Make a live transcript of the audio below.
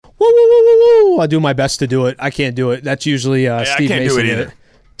Well, I do my best to do it. I can't do it. That's usually Steve can't Mason. do it either.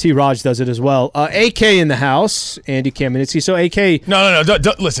 T-Raj does it as well. AK in the house, Andy Kamenetsky. So AK... No.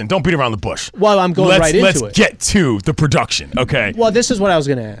 Listen, don't beat around the bush. Well, I'm going right into it. Let's get to the production, okay? Well, this is what I was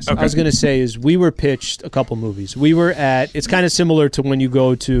going to ask. Okay. I was going to say is we were pitched a couple movies. We were at... It's kind of similar to when you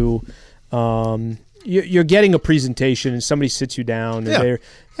go to... you're getting a presentation and somebody sits you down and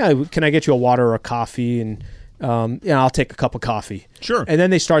they're... can I get you a water or a coffee? And I'll take a cup of coffee. Sure. And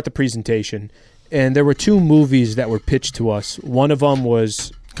then they start the presentation. And there were two movies that were pitched to us. One of them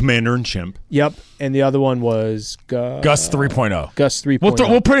was... Commander and Chimp. Yep, and the other one was Gus 3.0. Gus 3.0.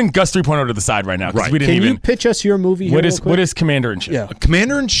 We'll put in Gus 3.0 to the side right now because we didn't Can even. you pitch us your movie here? What is Commander and Chimp? Yeah.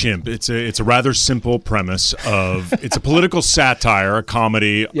 Commander and Chimp. It's a rather simple premise of it's a political satire, a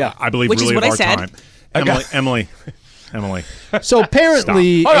comedy. Yeah. I believe Which really is what of I our said. time. Emily. So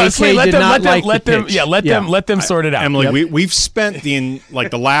apparently, Hold on, AK wait, did not like let the them, pitch. yeah, let them sort it out. Emily, we've spent the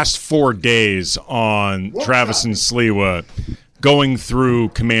last 4 days on Travis and Sliwa going through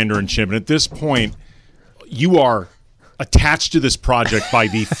Commander and Chimp, and at this point, you are attached to this project by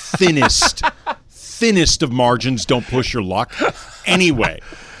the thinnest of margins. Don't push your luck. Anyway,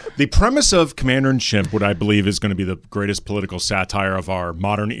 the premise of Commander and Chimp, what I believe is going to be the greatest political satire of our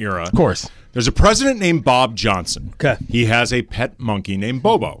modern era. Of course. There's a president named Bob Johnson. Okay. He has a pet monkey named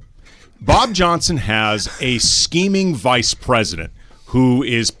Bobo. Bob Johnson has a scheming vice president who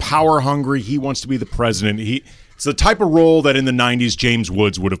is power hungry. He wants to be the president. It's the type of role that in the 90s James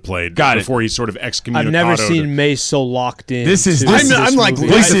Woods would have played before he sort of excommunicated. I've never seen Mace so locked in. This is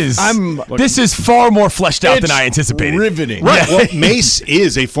far more fleshed out than I anticipated. Riveting. Right. Well, Mace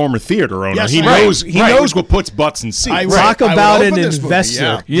is a former theater owner. Yes, he knows what puts butts in seats. Talk about an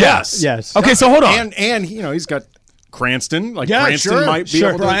investor. Yes. Yes. Okay, so hold on. And he's got Cranston. Cranston sure, might be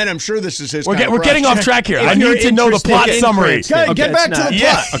able to. Brian, I'm sure this is his. We're getting off track here. I need to know the plot summary. Get back to the plot.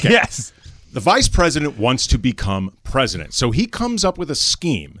 Yes. Okay. Yes. The vice president wants to become president. So he comes up with a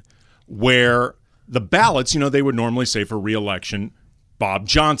scheme where the ballots, they would normally say for re-election, Bob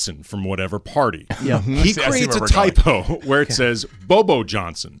Johnson from whatever party. Yeah. He creates a typo where it says Bobo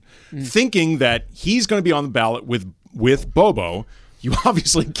Johnson, thinking that he's going to be on the ballot with Bobo. You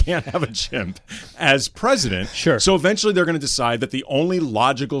obviously can't have a chimp as president. Sure. So eventually they're going to decide that the only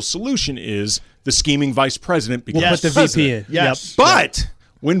logical solution is the scheming vice president becomes Put the president. VP in. Yes. Yep. But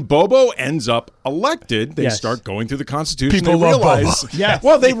when Bobo ends up elected, they start going through the Constitution. People they love realize, Bobo. Yes.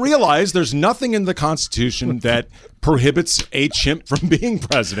 Well, they realize there's nothing in the Constitution that prohibits a chimp from being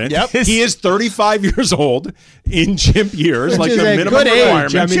president. Yep. He is 35 years old in chimp years, Which like is the a minimum good age.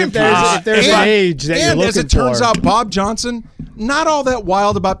 requirement. I mean, if there's an age that you're and looking as it turns for. out, Bob Johnson, not all that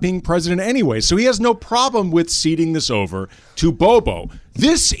wild about being president anyway, so he has no problem with ceding this over to Bobo.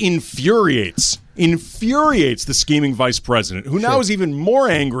 This infuriates the scheming vice president, who now is even more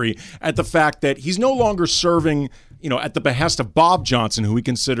angry at the fact that he's no longer serving, at the behest of Bob Johnson, who he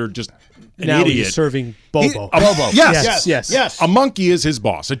considered just an now idiot. he's serving Bobo. Bobo. Yes. A monkey is his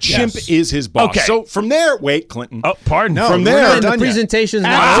boss. A chimp is his boss. Okay. So from there, wait, Clinton. Oh, pardon. No, From we're there, not And done the yet. presentation's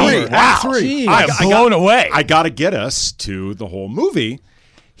Act not three. over. Act Wow. three. Jeez. I am blown away. I got to get us to the whole movie.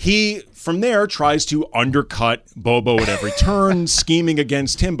 He, from there, tries to undercut Bobo at every turn, scheming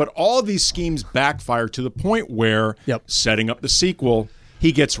against him. But all of these schemes backfire to the point where, setting up the sequel,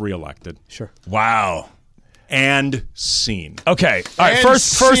 he gets reelected. Sure. Wow. And scene. Okay. All right. And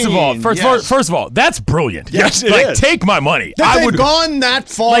First of all, scene, yes. first of all, that's brilliant. Yes, it like, is. take my money. That I they've would gone that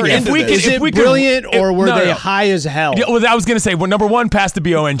far Like, if into we this. Is it we could- brilliant or were no, they no. high as hell? Yeah, well, I was going to say, well, number one, past the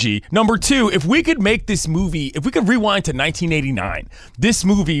BONG. Number two, if we could make this movie, if we could rewind to 1989, this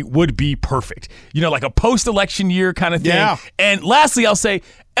movie would be perfect. Like a post-election year kind of thing. Yeah. And lastly, I'll say,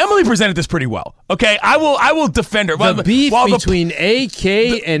 Emily presented this pretty well. Okay, I will defend her. The beef between AK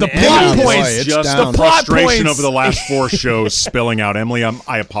and the plot Emily. points, It's Just down. the frustration points- over the last 4 shows spilling out. Emily,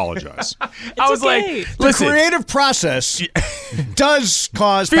 I apologize. I was okay. like, The listen, creative process does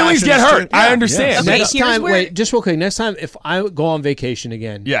cause feelings get passions hurt. to- I Yeah. understand. Okay, Next here's time, where- wait, just real quick. Next time, if I go on vacation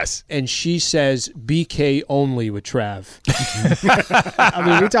again, Yes. and she says BK only with Trav, I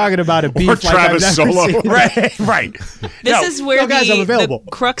mean, we're talking about a beef Or like I've Travis never Solo. seen. right. This No, is where no, guys, I'm the available.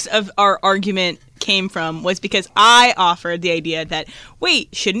 crux of our argument came from, was because I offered the idea that, wait,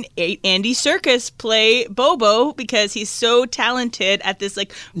 shouldn't Andy Serkis play Bobo because he's so talented at this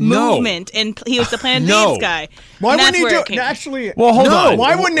No. movement, and he was the Planet No. of the Apes guy. Why And wouldn't that's he where do it came it? from. Actually, Well, hold on.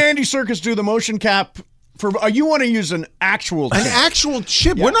 Why wouldn't Andy Serkis do the motion cap for? You want to use an actual An chimp. actual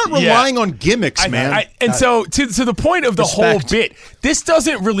chimp. We're not relying on gimmicks, man. And so to the point of the whole bit, this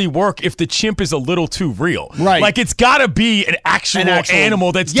doesn't really work if the chimp is a little too real. Right. Like it's got to be an actual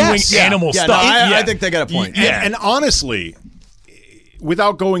animal that's Yes. doing Yeah. animal Yeah, stuff. no, I think they got a point. And honestly,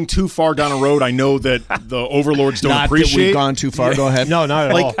 without going too far down a road, I know that the overlords don't Not appreciate. that we've gone too far. Go ahead. No, not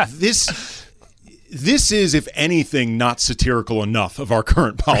at all. Like this is, if anything, not satirical enough of our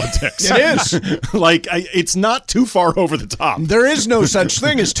current politics. It is. Like, it's not too far over the top. There is no such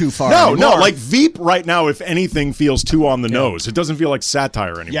thing as too far. No, anymore. like Veep right now, if anything, feels too on the nose. It doesn't feel like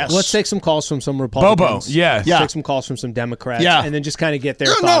satire anymore. Yes. Let's take some calls from some Republicans. Bobo, yeah. Let's Yeah. take some calls from some Democrats. Yeah. And then just kind of get their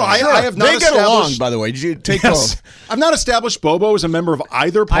No, thought on it. I have not They get along, established- by the way. Did you take Yes. both? I've not established Bobo as a member of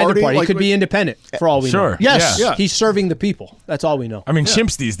either party. Either party. Like, He could be independent, for all we Sure. know. Yes. Yeah. He's serving the people. That's all we know. I mean,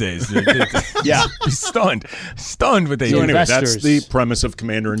 chimps these days. Yeah. He's stunned with the So anyway, that's investors. the premise of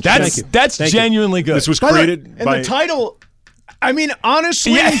Commander in Chief. That's Thank you. that's Thank you. genuinely good. This was By the way, created and by the title. I mean,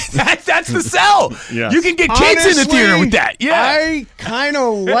 honestly, yeah, that's the sell. Yes. You can get kids in the theater with that. Yeah. I kind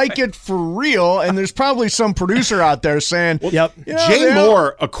of like it for real, and there's probably some producer out there saying, Yep. Yeah, Jay yeah.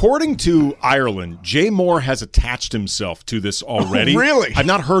 Moore, according to Ireland, Jay Moore has attached himself to this already. really? I've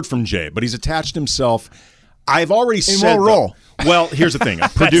not heard from Jay, but he's attached himself. I've already said what role? Well, here's the thing, a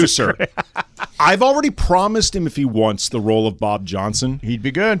producer. I've already promised him if he wants the role of Bob Johnson, he'd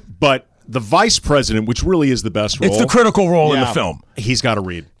be good. but the vice president, which really is the best role, It's the critical role in the Yeah. film. he's got to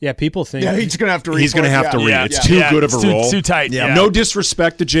read. Yeah, people think. Yeah, he's gonna have to read. He's going to for it. have to read. Yeah. It's too good of a It's too- role. too tight. Yeah. No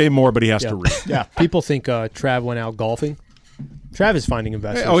disrespect to Jay Moore, but he has to read. Yeah. People think Trav went out golfing. Trav is finding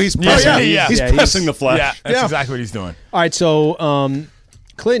investors. Oh, he's Yeah, pressing, yeah. he's Yeah, pressing the flesh. Yeah, that's Yeah. exactly what he's doing. All right, so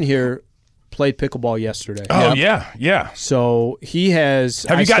Clinton here played pickleball yesterday. Oh yeah. So he has.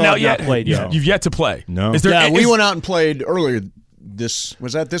 Have I you gotten still out yet? Not played yet. You've yet to play. No. Is there? Yeah, we is- went out and played earlier.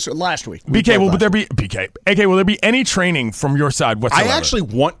 Last week? We BK, played will last there be BK? AK, will there be any training from your side I whatsoever? actually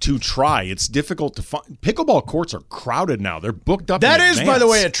want to try. It's difficult to find. Pickleball courts are crowded now. They're booked up. That in is, by advance. the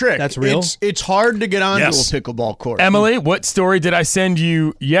way, a trick. That's real? It's hard to get onto Yes. a pickleball court. Emily, what story did I send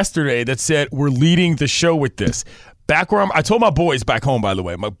you yesterday that said we're leading the show with this? Back where I told my boys back home, by the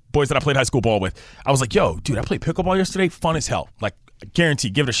way, my boys that I played high school ball with, I was like, yo, dude, I played pickleball yesterday. Fun as hell. Like, guarantee,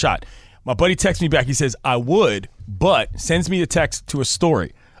 give it a shot. My buddy texts me back. He says, I would, but sends me a text to a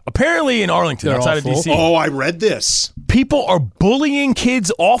story. Apparently in Arlington, They're outside all of full? D.C., Oh, I read this. people are bullying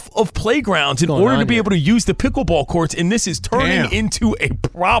kids off of playgrounds in going order to on be here? able to use the pickleball courts, and this is turning Damn. into a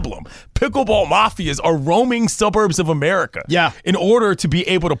problem. Pickleball mafias are roaming suburbs of America Yeah. in order to be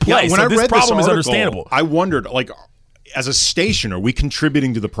able to play. when so I this read problem this is article, understandable. I wondered, like, as a station, are we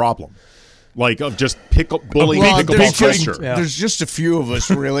contributing to the problem? Like, of just bullying Well, pickleball there's just, culture? Yeah. there's just a few of us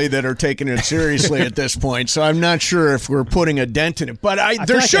really that are taking it seriously at this point, so I'm not sure if we're putting a dent in it. But feel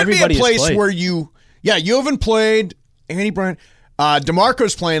there like should be a everybody has place played. where you haven't played. Andy Bryant,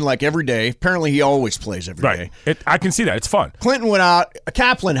 DeMarco's playing like every day. Apparently, he always plays every day. Right. I can see that. It's fun. Clinton went out.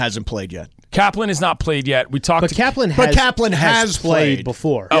 Kaplan hasn't played yet. Kaplan has not played yet. We talked But to Kaplan But has, Kaplan has played played.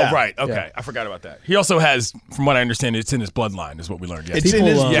 before. Oh, Yeah. right. Okay. Yeah. I forgot about that. He also has, from what I understand, it's in his bloodline, is what we learned It's yesterday. in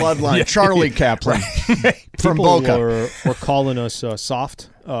his People, bloodline. yeah. Charlie Kaplan from People Boca. were calling us soft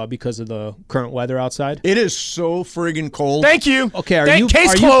because of the current weather outside. It is so friggin' cold. Thank you. Okay, are you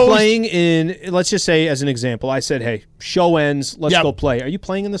Case are closed. you playing in? Let's just say, as an example, I said, "Hey, show ends. Let's Yep. go play." Are you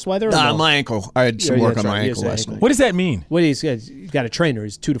playing in this weather? Or no? My ankle. I had some Yeah, work that's on right. my He has ankle an last ankle. night. What does that mean? Wait, he's got a trainer.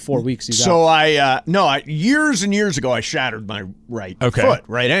 He's 2 to 4 weeks. He's So out. years and years ago, I shattered my right Okay. foot,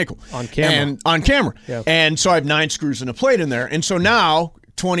 right ankle. On camera. And on camera. Yeah. And so I have 9 screws and a plate in there. And so now,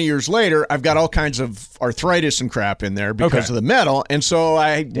 20 years later, I've got all kinds of arthritis and crap in there because Okay. of the metal. And so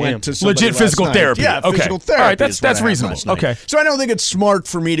I went to somebody Legit last physical night. therapy. Yeah, Okay. physical All therapy. right, that's is what I had reasonable. last night. Okay. So I don't think it's smart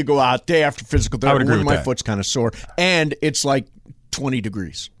for me to go out day after physical therapy would agree when with my that. foot's kind of sore. And it's like 20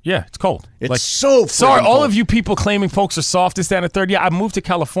 degrees. Yeah, it's cold. It's so sorry, friggin' all cold. of you people claiming folks are soft, this, that, and the third. Yeah, I moved to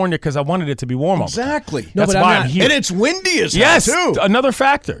California because I wanted it to be warm. all the time. Exactly. That's but I'm why not- I'm here. And it's windy as hell, yes, too. another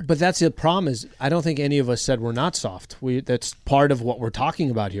factor. But that's the problem. Is I don't think any of us said we're not soft. That's part of what we're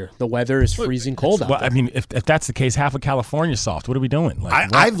talking about here. The weather is freezing cold out Well, there. I mean, if that's the case, half of California's soft. What are we doing? Like,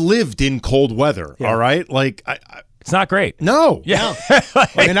 what? I've lived in cold weather. All right, like it's not great. no, Yeah. I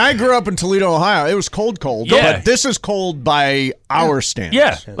mean, I grew up in Toledo, Ohio. It was cold, Yeah. but this is cold by our standards.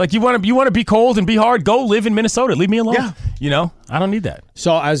 Yeah, like you want to be cold and be hard. Go live in Minnesota. Leave me alone. Yeah. You know, I don't need that.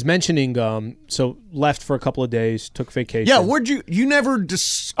 So I was mentioning, so left for a couple of days, took vacation. Yeah, where'd you never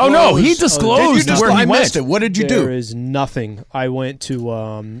disclosed? Oh no, he Did you disclosed disclose? where he I went. missed it. What did you There do? is nothing. I went to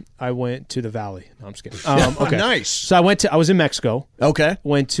the valley. No, I'm just kidding. Okay. Nice. So I was in Mexico. Okay.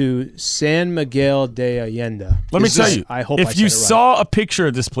 Went to San Miguel de Allende. Let me Is tell this- you, I hope I if said you it right. saw a picture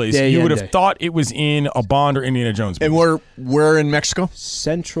of this place, De you would have Allende. thought it was in a Bond or Indiana Jones movie. And we're in Mexico?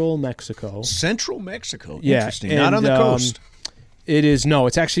 Central Mexico. Central Mexico. Yeah, Interesting. Not on and, the coast. It is no.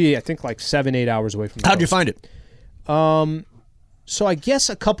 It's actually I think like 7-8 hours away from. The How'd you coast. find it? So I guess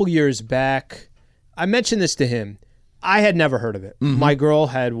a couple years back, I mentioned this to him. I had never heard of it. My girl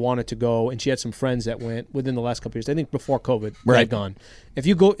had wanted to go, and she had some friends that went within the last couple of years. I think before COVID had gone. If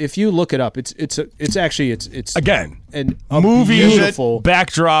you look it up, it's actually Again, a movie beautiful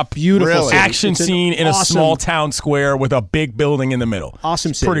backdrop, beautiful city. action It's an scene in a awesome- small town square with a big building in the middle.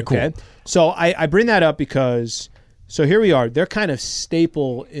 Awesome city. Pretty cool. Okay? So I bring that up because here we are. Their kind of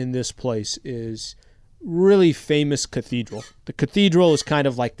staple in this place is really famous cathedral. The cathedral is kind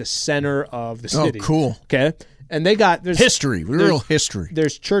of like the center of the city. Oh, cool. Okay. And there's History, real history.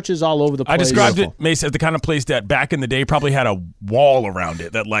 There's churches all over the place. I described it, Mace, as the kind of place that back in the day probably had a wall around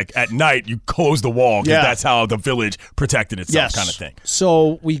it that, like, at night you close the wall because that's how the village protected itself, kind of thing.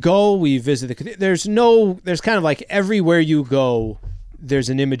 So we go, we visit the cathedral. There's kind of like everywhere you go, there's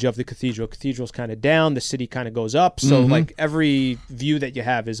an image of the cathedral. Cathedral's kind of down, the city kind of goes up. So like every view that you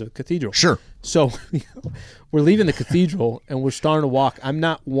have is a cathedral. Sure. So we're leaving the cathedral and we're starting to walk. I'm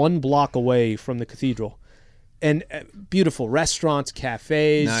not 1 block away from the cathedral. And beautiful restaurants,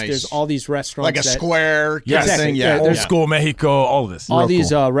 cafes. Nice. There's all these restaurants. Like a square kind Yes. of thing. Exactly. Yeah. Yeah, Old school Mexico, all of this. all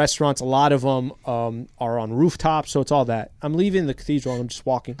these restaurants, a lot of them are on rooftops, so it's all that. I'm leaving the cathedral and I'm just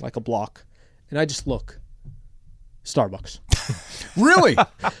walking like a block, and I just look. Starbucks. Really?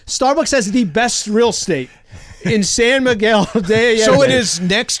 Starbucks has the best real estate in San Miguel de Allende. So it is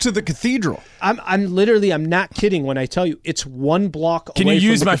next to the cathedral. I'm not kidding when I tell you it's 1 block Can away you from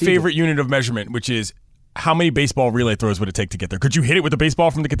use the my cathedral. favorite unit of measurement, which is how many baseball relay throws would it take to get there? Could you hit it with a baseball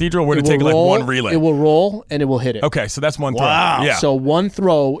from the cathedral, or would it take will like roll, 1 relay? It will roll and it will hit it. Okay, so that's 1 Wow. throw. Yeah. So 1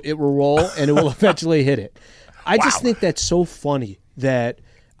 throw, it will roll and it will eventually hit it. I just Wow. think that's so funny that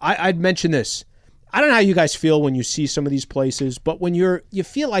I'd mention this. I don't know how you guys feel when you see some of these places, but when you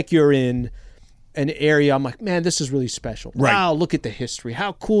feel like you're in an area, I'm like, man, this is really special. Right. Wow, look at the history.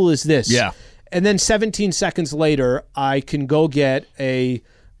 How cool is this? Yeah. And then 17 seconds later, I can go get a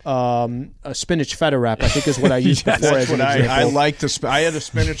spinach feta wrap, I think is what I used before as an example. I like the. I had a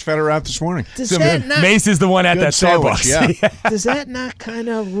spinach feta wrap this morning. Does that not, Mace is the one at Good that sandwich, Starbucks. yeah. does that not kind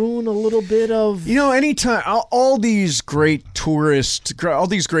of ruin a little bit of... You know, anytime all these great all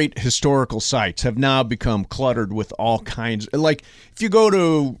these great historical sites have now become cluttered with all kinds. Like if you go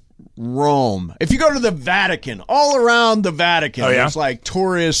to Rome, if you go to the Vatican, all around the Vatican, there's like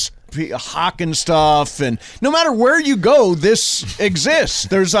tourists hawking stuff, and no matter where you go, this exists.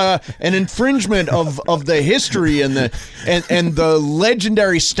 There's an infringement of the history and the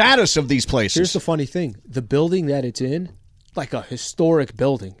legendary status of these places. Here's the funny thing. The building that it's in, like a historic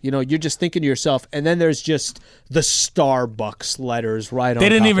building. You know, you're just thinking to yourself, and then there's just the Starbucks letters right on They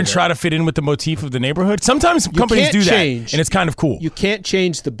didn't top even of it. try to fit in with the motif of the neighborhood. Sometimes companies can't do that, change. and it's kind of cool. You can't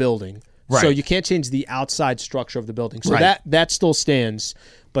change the building. Right. So you can't change the outside structure of the building. So Right. that still stands,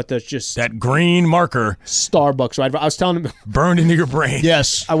 but there's just that green marker Starbucks right. I was telling him burned into your brain.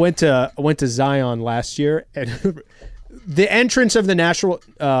 Yes. I went to Zion last year, and the entrance of the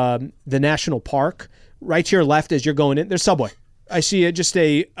national park, right to your left as you're going in, there's Subway. I see it, just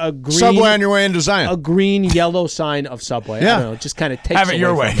a green Subway on your way into Zion. a green yellow sign of Subway. Yeah. I don't know, it just kind of takes Have it away your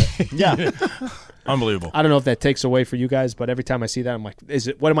from way. it. Yeah. Unbelievable. I don't know if that takes away for you guys, but every time I see that, I'm like,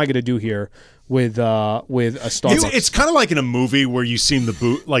 what am I going to do here with a Starbucks? It's kind of like in a movie where you seen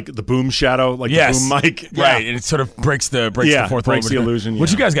the boom shadow, like Yes. the boom mic. Right, and it sort of breaks the fourth wall. breaks the illusion. What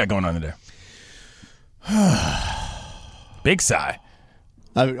yeah. you guys got going on today? Big sigh.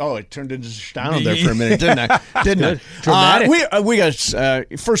 It turned into down there for a minute, didn't I? Didn't it? Dramatic. We got.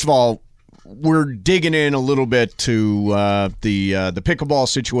 First of all, we're digging in a little bit to the pickleball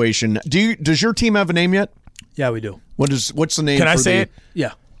situation. Does your team have a name yet? Yeah, we do. What's the name? Can I for say the- it?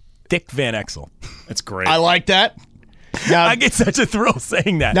 Yeah. Dick Van Exel. That's great. I like that. Now, I get such a thrill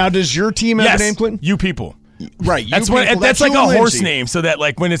saying that. now, does your team have yes, a name, Clinton? you people. Right. That's you what. people, That's like you a and horse Lindsay. name, so that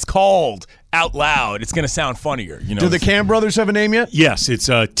like when it's called out loud, it's going to sound funnier. You know. Do the Cam brothers have a name yet? yes, it's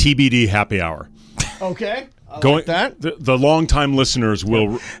a TBD happy hour. Okay. I Going like that. The longtime listeners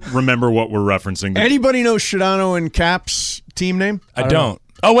will remember what we're referencing. Anybody know Shadano and Cap's team name? I don't.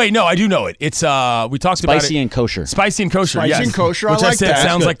 Oh wait, no, I do know it. It's we talked about it. Spicy and kosher. Spicy and kosher. Spicy yes. and kosher, I Which like said that.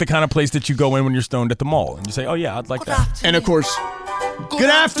 sounds Good. like the kind of place that you go in when you're stoned at the mall, and you say, "Oh yeah, I'd like that." And of course,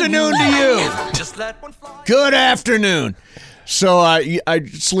 good afternoon to you. Good afternoon. So,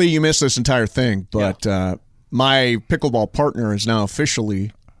 Slee, you missed this entire thing, but my pickleball partner is now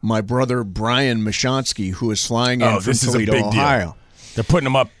officially my brother Brian Mashonsky, who is flying in Oh, from this is a Toledo, big deal. Ohio. They're putting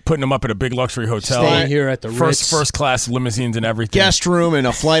them up at a big luxury hotel. Staying here at the Ritz. first class limousines and everything. Guest room and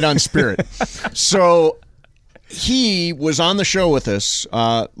a flight on Spirit. So he was on the show with us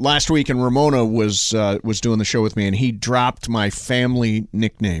last week, and Ramona was doing the show with me, and he dropped my family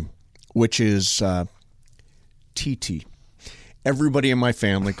nickname, which is TT. Everybody in my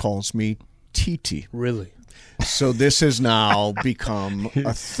family calls me TT. Really? So this has now become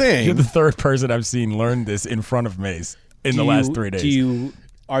a thing. You're the third person I've seen learn this in front of Mace in the last 3 days.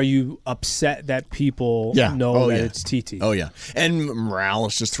 Are you upset that people know that it's TT? Oh, yeah. And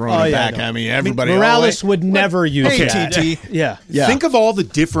Morales just throwing it back. I mean, everybody. Morales would never use that. TT. Yeah. Think of all the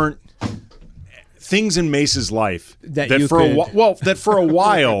different things in Mace's life that for a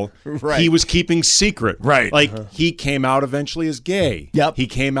while he was keeping secret. Right. Like he came out eventually as gay. Yep. He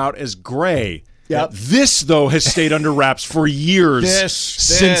came out as gray. Yep. This, though, has stayed under wraps for years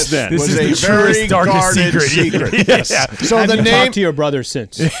since then. This was is the very truest, darkest guarded secret. Yes. So Have the you name talked to your brother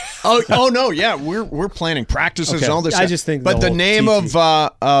since? Oh no, yeah, we're planning practices Okay. and all this. I just think but the the whole name TT.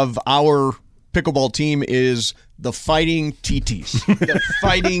 of our pickleball team is the Fighting TTs. The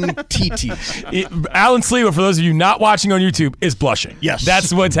Fighting TTs. Alan Sleewa, for those of you not watching on YouTube, is blushing. Yes.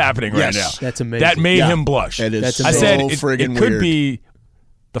 That's what's happening right now. That's amazing. That made him blush. It is That's so I said it friggin' could weird. be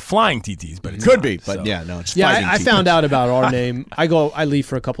the Flying TTs, but it Could be, but no, it's Fighting I TTs. found out about our name. I leave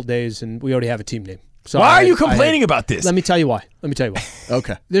for a couple days, and we already have a team name. So Why are you complaining about this? Let me tell you why.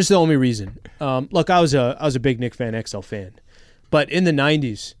 Okay. This is the only reason. Look, I was a big Nick Van XL fan, but in the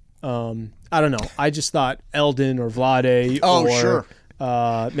 '90s, I don't know. I just thought Eldon or Vlade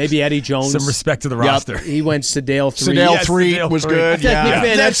maybe Eddie Jones. Some respect to the roster. He went Sedale 3. Sedale Yes, 3 Sedale was 3. good. I feel like Nick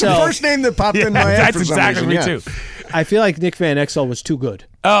Van That's the XL. first name that popped in my head. That's for some exactly reason. me too. I feel like Nick Van XL was too good.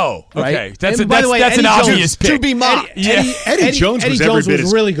 Oh, okay. Right? That's And by the way, that's an Eddie Jones, obvious pick. To be mocked. Eddie Jones was Eddie every Jones bit was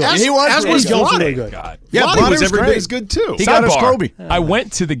as really good. As, He was as really was Eddie Jones was Vlade. really good. God. Yeah, Vlade Vlade was every great. bit as good too. He got us Sidebar, Kobe. I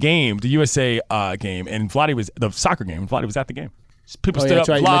went to the game, the USA game, and Vlade was the soccer game. And Vlade was at the game. People Oh, stood yeah, up.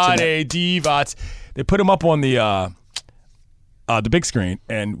 that's right, you mentioned Vlade, Divac. They put him up on the big screen.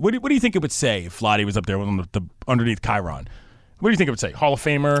 And what do you think it would say if Vlade was up there on the underneath Chiron? What do you think it would say? Hall of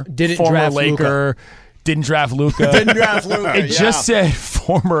Famer, Didn't former draft Laker, didn't draft Luka. Didn't draft Luka. It just said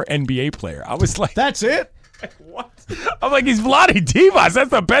former NBA player. I was like, That's it. what? I'm like, he's Vlade Divac. That's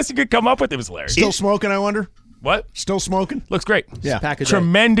the best you could come up with. It was hilarious. Still smoking, I wonder? What? Still smoking? Looks great. Yeah. Pack a day.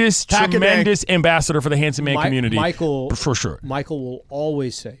 Tremendous Pack a day. ambassador for the Handsome Man community. Michael, for sure. Michael will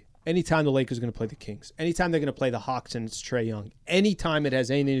always say, anytime the Lakers are going to play the Kings, anytime they're going to play the Hawks and it's Trae Young, anytime it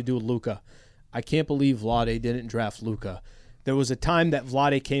has anything to do with Luka, I can't believe Vlade didn't draft Luka. There was a time that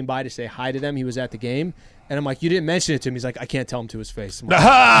Vlade came by to say hi to them. He was at the game. And I'm like, you didn't mention it to him. He's like, I can't tell him to his face. I'm like,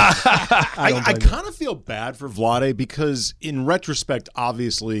 I kind of feel bad for Vlade because, in retrospect,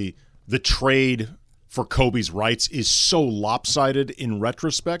 obviously the trade for Kobe's rights is so lopsided. In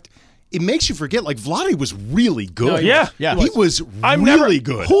retrospect, it makes you forget. Like Vlade was really good. Yeah. he was really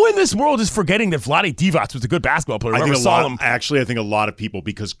good. Who in this world is forgetting that Vlade Divac was a good basketball player? I think him. Actually, I think a lot of people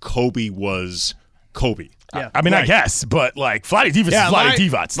because Kobe was Kobe. Yeah. I mean, I guess, but like Vlade Divac is Vlade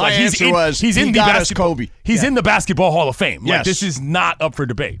Divac. my Like answer was, he's he in the got us basketball. Kobe. He's in the Basketball Hall of Fame. Like Yes. this is not up for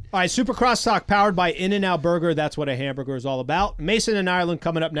debate. All right, Super Crosstalk powered by In-N-Out Burger. That's what a hamburger is all about. Mason and Ireland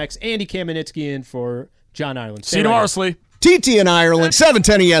coming up next. Andy Kamenitsky in for John Ireland. See you tomorrow, Slee. TT in Ireland,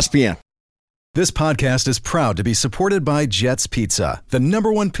 710 ESPN. This podcast is proud to be supported by Jets Pizza, the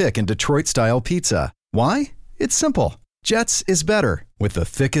 #1 pick in Detroit-style pizza. Why? It's simple. Jets is better. With the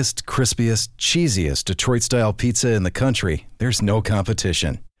thickest, crispiest, cheesiest Detroit-style pizza in the country, there's no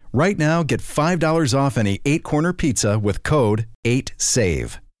competition. Right now, get $5 off any 8-corner pizza with code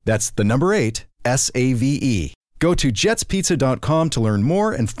 8SAVE. That's the number 8, S-A-V-E. Go to jetspizza.com to learn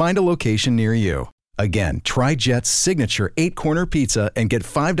more and find a location near you. Again, try Jet's signature 8-corner pizza and get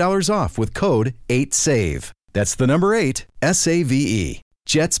 $5 off with code 8SAVE. That's the number 8, S-A-V-E.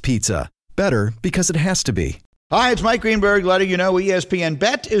 Jet's Pizza. Better because it has to be. Hi, it's Mike Greenberg letting you know ESPN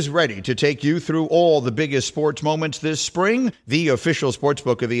Bet is ready to take you through all the biggest sports moments this spring. The official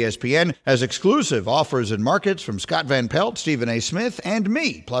sportsbook of ESPN has exclusive offers and markets from Scott Van Pelt, Stephen A. Smith, and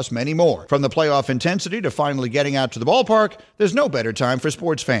me, plus many more. From the playoff intensity to finally getting out to the ballpark, there's no better time for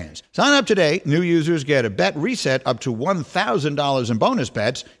sports fans. Sign up today. New users get a bet reset up to $1,000 in bonus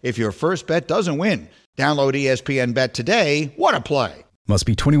bets if your first bet doesn't win. Download ESPN Bet today. What a play. Must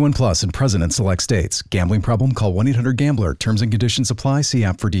be 21 plus and present in select states. Gambling problem? Call 1-800-GAMBLER. Terms and conditions apply. See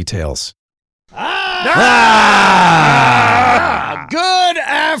app for details. Good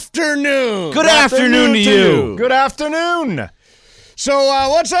afternoon. Good afternoon to you. Good afternoon. So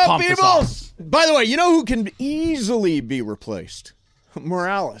what's up, people? By the way, you know who can easily be replaced?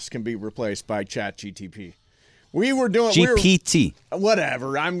 Morales can be replaced by ChatGTP. We were doing GPT.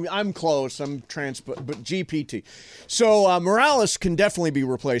 Whatever. I'm close. I'm but GPT. So Morales can definitely be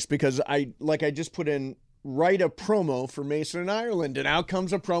replaced because I just put in write a promo for Mason and Ireland, and out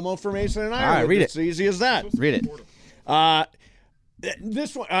comes a promo for Mason and Ireland. All right, read it's easy as that. Read it.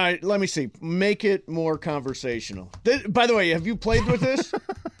 This one, let me see. Make it more conversational. By the way, have you played with this?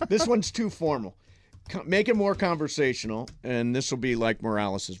 This one's too formal. make it more conversational, and this will be like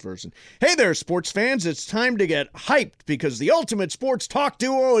Morales' version. Hey there, sports fans. It's time to get hyped because the ultimate sports talk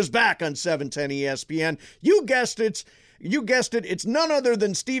duo is back on 710 ESPN. You guessed it. It's none other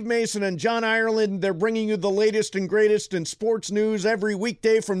than Steve Mason and John Ireland. They're bringing you the latest and greatest in sports news every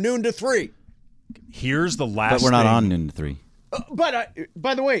weekday from noon to 3. Here's the last But we're not thing. on noon to 3. But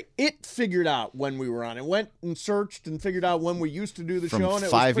by the way, it figured out when we were on. It went and searched and figured out when we used to do the From show, and it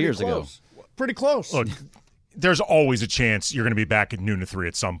 5 was years pretty ago. close. Pretty close. Look, there's always a chance you're going to be back at noon to 3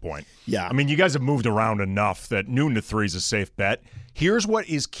 at some point. Yeah. I mean, you guys have moved around enough that noon to 3 is a safe bet. Here's what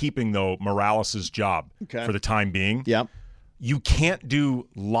is keeping, though, Morales' job for the time being. Yep. You can't do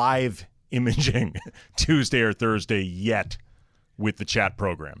live imaging Tuesday or Thursday yet with the chat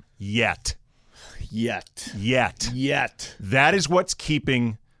program. Yet. That is what's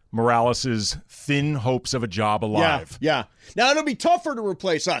keeping Morales' thin hopes of a job alive. Yeah. Now, it'll be tougher to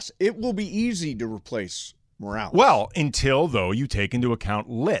replace us. It will be easy to replace Morales. Well, until, though, you take into account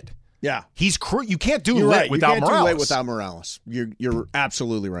Lit. Yeah. You can't do You're Lit right. without you can't Morales. do Lit without Morales. You're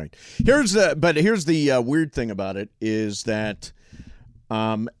absolutely right. Here's the weird thing about it is that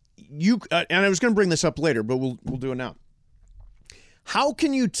and I was going to bring this up later, but we'll do it now. How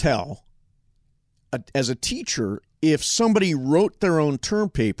can you tell as a teacher if somebody wrote their own term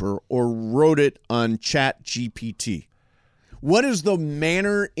paper or wrote it on ChatGPT? What is the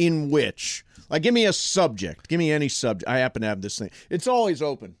manner in which, like, give me a subject. Give me any subject. I happen to have this thing. It's always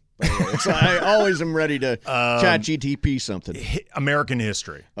open, by the way. I always am ready to ChatGPT something. American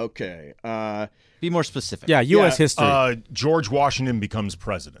history. Okay. Be more specific. Yeah, U.S. history. George Washington becomes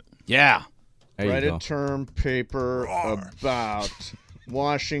president. Yeah. There you Write go. a term paper about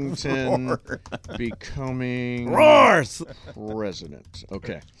Washington becoming president.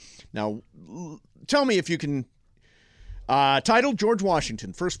 Okay. Now, tell me if you can. Titled George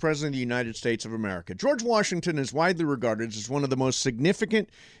Washington, First President of the United States of America. George Washington is widely regarded as one of the most significant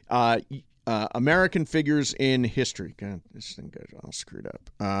American figures in history. God, this thing got all screwed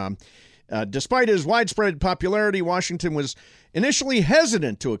up. Despite his widespread popularity, Washington was initially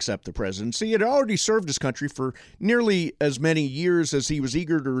hesitant to accept the presidency. He had already served his country for nearly as many years as he was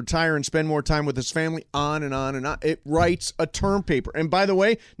eager to retire and spend more time with his family, on and on and on. It writes a term paper. And by the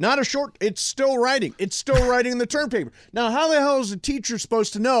way, not a short, it's still writing. It's still writing the term paper. Now, how the hell is a teacher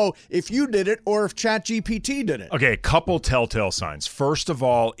supposed to know if you did it or if ChatGPT did it? Okay, a couple telltale signs. First of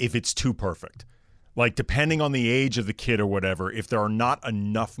all, if it's too perfect. Like, depending on the age of the kid or whatever, if there are not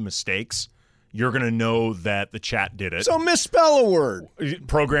enough mistakes, you're going to know that the chat did it. So misspell a word.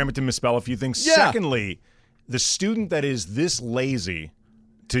 Program it to misspell a few things. Yeah. Secondly, the student that is this lazy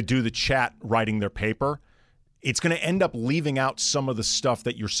to do the chat writing their paper, it's going to end up leaving out some of the stuff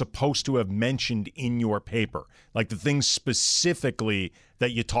that you're supposed to have mentioned in your paper. Like the things specifically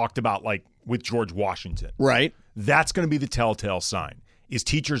that you talked about, like with George Washington. Right. That's going to be the telltale sign. Is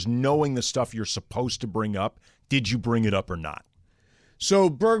teachers knowing the stuff you're supposed to bring up? Did you bring it up or not? So,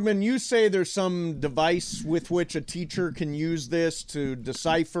 Bergman, you say there's some device with which a teacher can use this to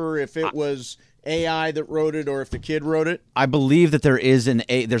decipher if it was AI that wrote it or if the kid wrote it? I believe that there's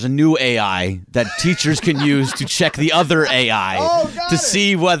a new AI that teachers can use to check the other AI to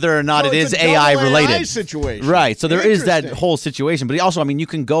see whether or not it is it's a AI double related. AI situation. Right. So there is that Interesting. whole situation. But also, I mean, you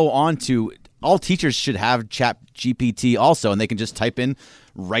can go on to all teachers should have ChatGPT also, and they can just type in,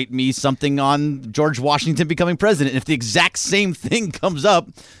 write me something on George Washington becoming president. And if the exact same thing comes up,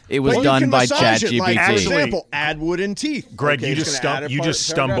 it was Well, you done can by massage it, like, for ChatGPT. example, add wood and teeth. Greg, Okay, you it's just gonna add a paragraph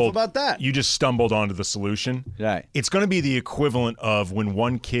stumbled about that. You just stumbled onto the solution. Right. It's going to be the equivalent of when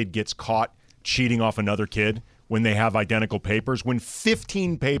one kid gets caught cheating off another kid when they have identical papers. When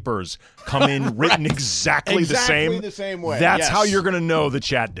 15 papers come in written exactly the same way. That's Yes. how you're going to know the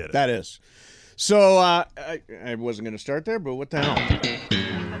chat did it. That is. So I wasn't going to start there, but what the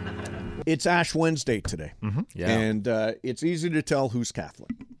hell? It's Ash Wednesday today, Yeah. and it's easy to tell who's Catholic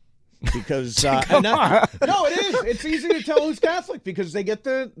because no, it is. It's easy to tell who's Catholic because they get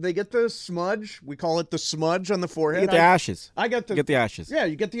the smudge. We call it the smudge on the forehead. You get the ashes. I got the You get the ashes. Yeah,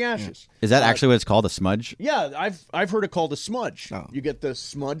 you get the ashes. Is that actually what it's called, a smudge? Yeah, I've heard it called a smudge. Oh. You get the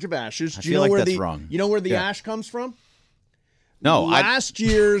smudge of ashes. Do feel you know like where that's the wrong. You know where the Yeah. ash comes from? No, Last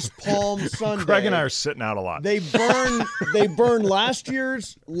year's Palm Sunday. Craig and I are sitting out a lot. They burn last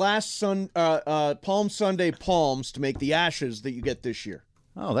year's Palm Sunday palms to make the ashes that you get this year.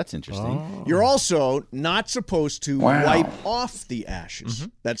 Oh, that's interesting. You're also not supposed to wipe off the ashes.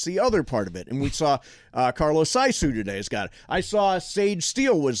 That's the other part of it. And we saw Carlos Saisu today has got it. I saw Sage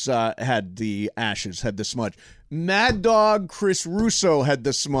Steele had the ashes, had the smudge. Mad Dog Chris Russo had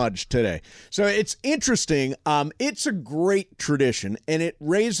the smudge today. So it's interesting. It's a great tradition, and it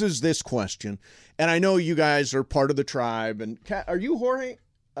raises this question. And I know you guys are part of the tribe. And are you Jorge?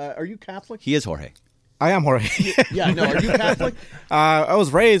 Are you Catholic? He is Jorge. I am Jorge. Yeah, no. Are you Catholic? I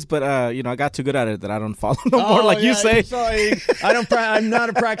was raised, but I got too good at it that I don't follow no more. Like you say, I'm not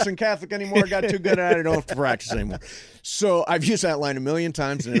a practicing Catholic anymore. Got too good at it. I don't have to practice anymore. So I've used that line a million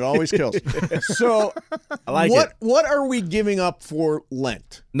times, and it always kills. So I like it. it. What are we giving up for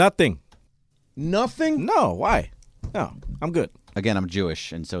Lent? Nothing. Nothing? No. Why? No. I'm good. Again, I'm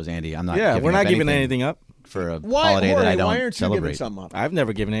Jewish, and so is Andy. I'm not. Yeah, giving we're not up giving anything up. for a Why, holiday Jorge, that I don't why aren't you celebrate. giving something up? I've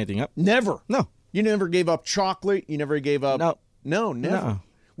never given anything up. Never. No. You never gave up chocolate. You never gave up. No, never. No.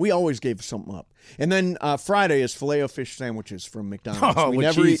 We always gave something up. And then Friday is Filet-O-Fish sandwiches from McDonald's. Oh,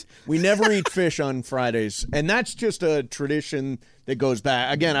 with cheese. We never eat fish on Fridays, and that's just a tradition that goes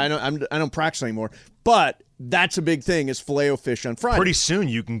back. Again, I don't practice anymore, but that's a big thing is Filet-O-Fish on Friday. Pretty soon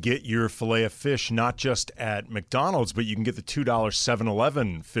you can get your Filet-O-Fish not just at McDonald's, but you can get the $2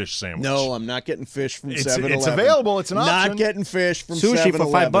 7-Eleven fish sandwich. No, I'm not getting fish from 7-Eleven. It's available. It's an option. Not getting fish from Sushi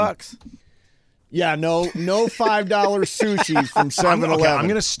 7-Eleven. for $5. Yeah, no $5 sushi from 7-Eleven. I'm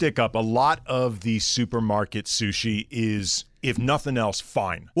going to stick up. A lot of the supermarket sushi is, if nothing else,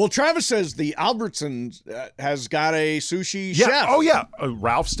 fine. Well, Travis says the Albertsons has got a sushi chef. Oh, yeah.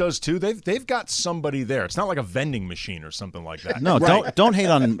 Ralph's does, too. They've got somebody there. It's not like a vending machine or something like that. No, Right. don't hate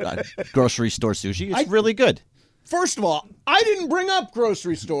on grocery store sushi. It's really good. First of all, I didn't bring up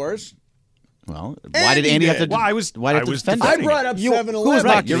grocery stores. Well, why did Andy Andy have to? did. Well, I why did was you defend I it? brought up Who 7-Eleven. was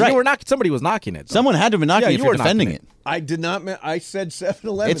knocking? You're right. You were knocking. Somebody was knocking it. though. Someone had to be knocking Yeah, it if you you're were knocking defending it. it. I did not. I said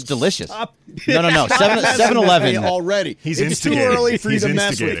 7-Eleven. It's delicious. Stop. No. Stop messing with 7-Eleven. me already. He's it's too instigating. early for He's you to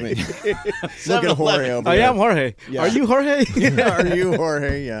mess with me. Look at Jorge over I there. am Jorge. Yeah. Are you Jorge? Are you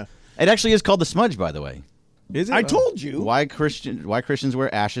Jorge? Yeah. It actually is called the smudge, by the way. Is it? I told you. Why Christians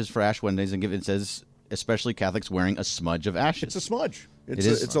wear ashes for Ash Wednesdays and it says especially Catholics wearing a smudge of ashes. It's a smudge. It's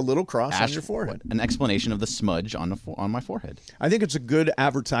It is. it's a little cross on Ash- your forehead. An explanation of the smudge on my forehead. I think it's a good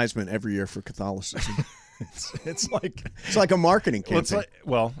advertisement every year for Catholicism. It's like It's like a marketing campaign.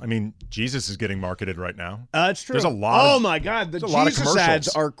 I mean, Jesus is getting marketed right now. It's true. There's a lot. Oh of, my God, the there's a lot of Jesus commercials. ads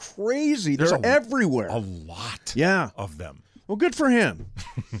are crazy. There's They're a- everywhere. A lot. Yeah. Of them. Well, good for him.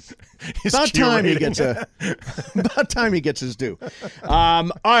 His About time he curating. gets about time he gets his due. All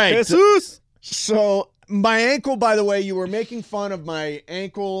right. Jesus. So my ankle, by the way, you were making fun of my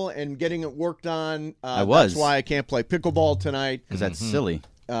ankle and getting it worked on. I was. That's why I can't play pickleball tonight. Because that's silly.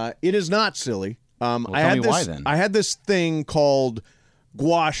 It is not silly. I tell had me this, why then. I had this thing called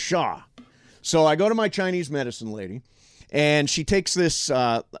gua sha. So I go to my Chinese medicine lady, and she takes this.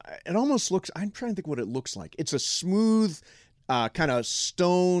 It almost looks. I'm trying to think what it looks like. It's a smooth, kind of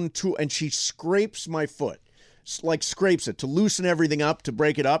stone tool, and she scrapes my foot. Like scrapes it to loosen everything up, to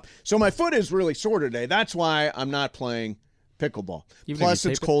break it up. So my foot is really sore today. That's why I'm not playing pickleball. Even if Plus,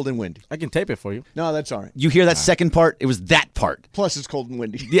 you it's tape it? cold and windy. I can tape it for you. No, that's all right. You hear that second part? It was that part. Plus, it's cold and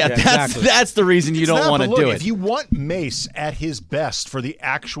windy. Yeah, exactly. that's the reason you It's don't not, want to but look, do it. If you want Mace at his best for the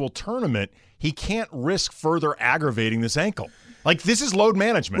actual tournament, he can't risk further aggravating this ankle. Like, this is load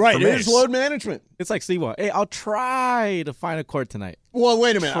management. Right, for it Mace. is load management. It's like Steve. Hey, I'll try to find a court tonight. Well,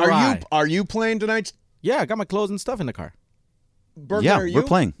 wait a minute. Try. Are you playing tonight? Yeah, I got my clothes and stuff in the car. Bergen, Yeah, are you? we're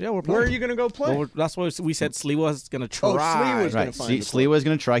playing. Yeah, we're playing. Where are you going to go play? Well, that's why we said Slee was going to Oh, try. Slee was Right. gonna find the Sliwa is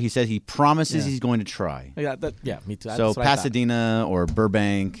going to try. He said he promises he's going to try. Yeah, me too. So That's what I thought. Pasadena or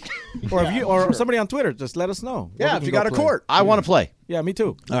Burbank. or if you or somebody on Twitter, just let us know. Yeah, where we if can you go got a play. court. I want to play. Yeah, me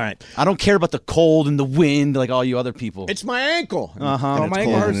too. All right. I don't care about the cold and the wind like all you other people. It's my ankle. Uh-huh. Oh, it's my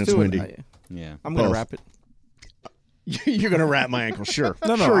ankle cold and hurts it's too. windy. Yeah. I'm going to Both. wrap it. You're going to wrap my ankle, sure.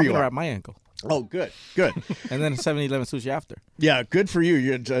 No, sure I'm you going to are. wrap my ankle. Oh, good, good. And then 7-Eleven sushi after. Yeah, good for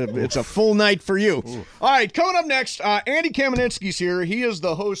you. It's a full night for you. All right, coming up next, Andy Kamenetsky's here. He is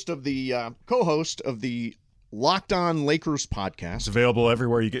the host of the co-host of the Locked On Lakers It's podcast. available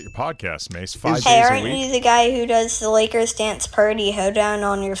everywhere you get your podcasts, Mace. 5 Is- days Hey, a aren't week. you the guy who does the Lakers dance party hoedown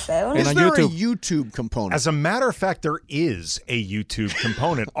on your phone? Is on there YouTube. a YouTube component? As a matter of fact, there is a YouTube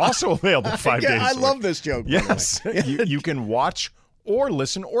component also available 5 days I a week. love this joke. by the Yes. way. you can watch or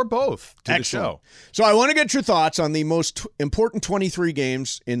listen or both to Excellent. the show. So I want to get your thoughts on the most important 23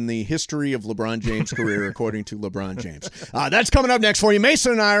 games in the history of LeBron James' career, according to LeBron James. That's coming up next for you.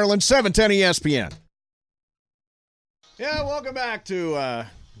 Mason and Ireland, 710 ESPN. Yeah, welcome back to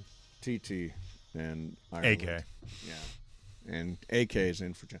TT and Ireland. AK. Yeah. And AK is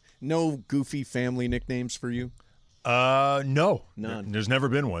in for John. No goofy family nicknames for you? No. None. There's never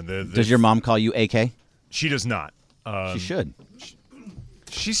been one. Does your mom call you AK? She does not. She should.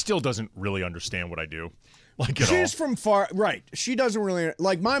 She still doesn't really understand what I do. Like at all. She's from far right. She doesn't really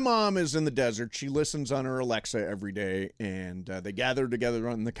like. My mom is in the desert. She listens on her Alexa every day, and they gather together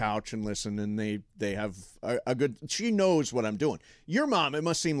on the couch and listen. And they have a good. She knows what I'm doing. Your mom, it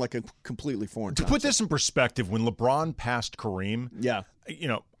must seem like a completely foreign. To put this in perspective, when LeBron passed Kareem, yeah,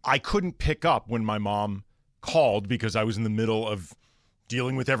 I couldn't pick up when my mom called because I was in the middle of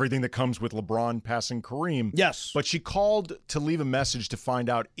dealing with everything that comes with LeBron passing Kareem. Yes, but she called to leave a message to find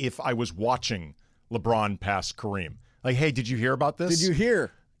out if I was watching LeBron passed Kareem. Like, hey, did you hear about this? Did you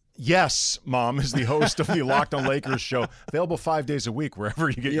hear? Yes, Mom is the host of the Locked on Lakers show. Available 5 days a week wherever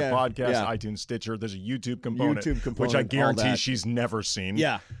you get your podcast, iTunes, Stitcher. There's a YouTube component, which I guarantee she's never seen.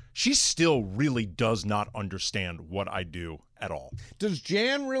 Yeah. She still really does not understand what I do at all. Does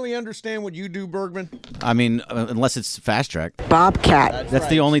Jan really understand what you do, Bergman? I mean, unless it's Fast Track. Bobcat. That's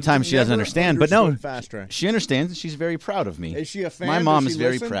the only time she doesn't understand. But no, Fast Track. She understands. She's very proud of me. Is she a fan? My mom Does is she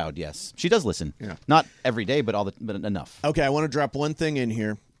very listen? proud. Yes, she does listen. Yeah. Not every day, but enough. Okay, I want to drop one thing in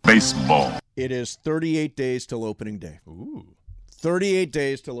here. Baseball. It is 38 days till opening day. Ooh. 38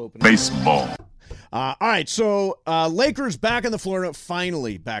 days till opening day. Baseball. All right, so Lakers back on the floor,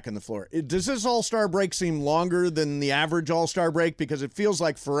 finally back on the floor. Does this All-Star break seem longer than the average All-Star break? Because it feels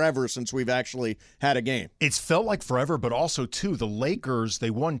like forever since we've actually had a game. It's felt like forever, but also, too, the Lakers, they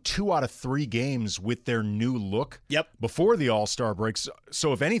won 2 out of 3 games with their new look before the All-Star breaks.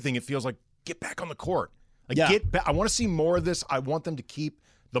 So, if anything, it feels like get back on the court. Get back. I want to see more of this. I want them to keep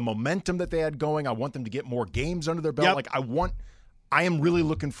the momentum that they had going. I want them to get more games under their belt. I am really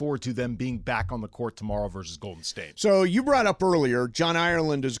looking forward to them being back on the court tomorrow versus Golden State. So you brought up earlier, John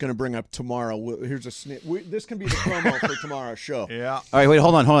Ireland is going to bring up tomorrow. Here's a snip. This can be the promo for tomorrow's show. Yeah. All right, wait,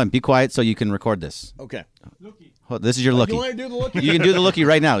 hold on. Be quiet so you can record this. Okay. This is your lookie. You want to do the lookie? You can do the lookie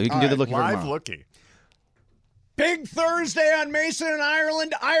right now. You can All do right, the lookie right Live now. lookie. Big Thursday on Mason and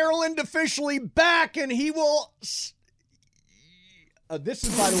Ireland. Ireland officially back, and he will. This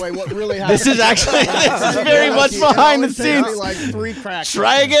is, by the way, what really happened. This is very much behind the scenes. Like 3 cracks.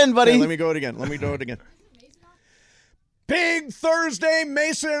 Try again, buddy. Okay, let me do it again. Big Thursday,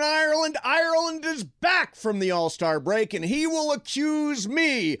 Mason and Ireland. Ireland is back from the All-Star break, and he will accuse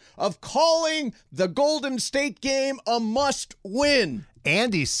me of calling the Golden State game a must-win.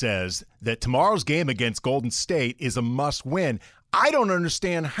 Andy says that tomorrow's game against Golden State is a must-win. I don't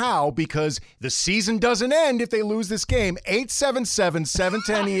understand how, because the season doesn't end if they lose this game.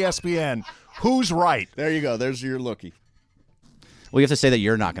 877-710-ESPN. Who's right? There you go. There's your lookie. Well, you have to say that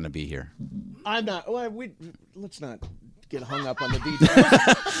you're not going to be here. I'm not. Well, let's not get hung up on the details.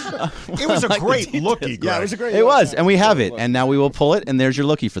 It was a great lookie, Greg. Yeah, it was a great. It was, and we have it, and now we will pull it, and there's your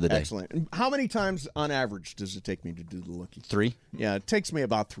lookie for the day. Excellent. And how many times on average does it take me to do the lookie? 3. Yeah, it takes me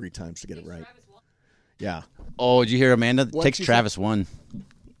about 3 times to get it right. Yeah. Oh, did you hear Amanda? What'd Takes she Travis say? 1.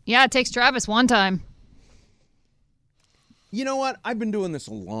 Yeah, it takes Travis 1 time. You know what? I've been doing this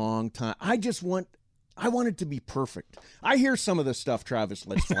a long time. I want it to be perfect. I hear some of the stuff Travis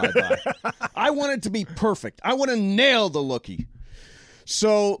lets fly by. I want it to be perfect. I want to nail the lookie.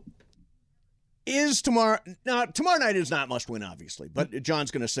 So tomorrow night is not must win, obviously, but John's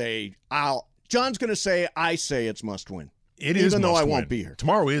going to say I say it's must win. It is, even though I must won't win. be here.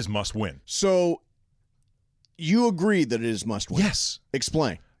 Tomorrow is must win. So you agree that it is must win? Yes.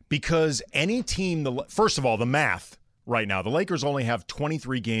 Explain. Because any team, first of all, the math right now, the Lakers only have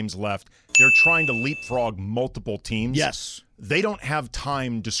 23 games left. They're trying to leapfrog multiple teams. Yes. They don't have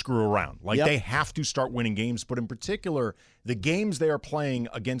time to screw around. They have to start winning games, but in particular, the games they are playing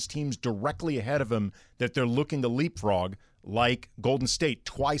against teams directly ahead of them that they're looking to leapfrog, like Golden State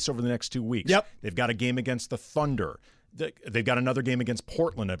twice over the next 2 weeks. Yep. They've got a game against the Thunder. They've got another game against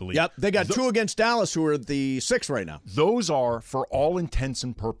Portland, I believe. Yep. They got 2 against Dallas, who are the 6 right now. Those are, for all intents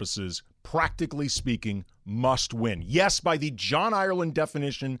and purposes, practically speaking, must win. Yes, by the John Ireland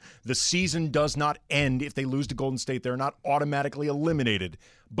definition, the season does not end if they lose to Golden State. They're not automatically eliminated.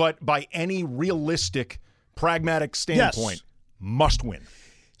 But by any realistic, pragmatic standpoint, must win.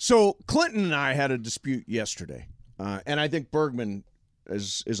 So Clinton and I had a dispute yesterday, and I think Bergman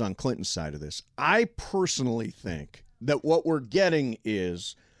is on Clinton's side of this. I personally think that what we're getting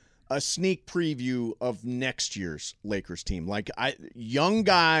is a sneak preview of next year's Lakers team. Young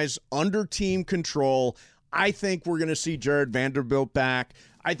guys under team control. I think we're going to see Jared Vanderbilt back.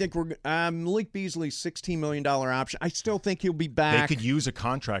 I think Malik Beasley's $16 million option. I still think he'll be back. They could use a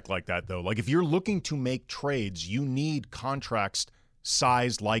contract like that, though. If you're looking to make trades, you need contracts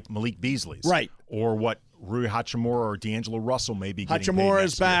size like Malik Beasley's. Right. Or what Rui Hachimura or D'Angelo Russell may be getting paid Hachimura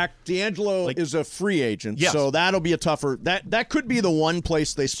next is back. year. D'Angelo is a free agent, Yes. so that'll be a tougher. That could be the one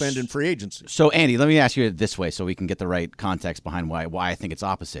place they spend in free agency. So, Andy, let me ask you it this way so we can get the right context behind why I think it's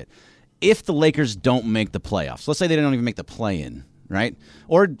opposite. If the Lakers don't make the playoffs, let's say they don't even make the play-in, right?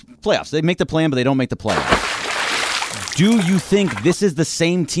 Or playoffs. They make the play-in, but they don't make the playoffs. Do you think this is the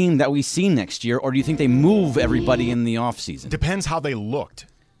same team that we see next year, or do you think they move everybody in the offseason? Depends how they looked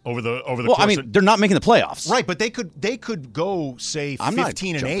over the Well, course I mean, they're not making the playoffs. Right, but they could go, say, I'm not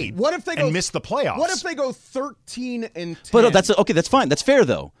 15-8 What if they go, and miss the playoffs. What if they go 13-10? But that's okay. That's fine. That's fair,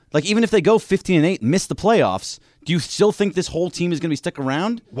 though. Like, even if they go 15-8, miss the playoffs, do you still think this whole team is going to be stuck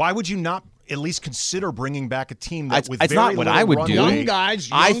around? Why would you not at least consider bringing back a team that with it's very not what little I would do. runway, Young guys,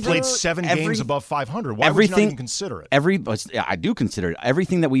 I've played 7 games above 500. Why would you not even consider it? I do consider it.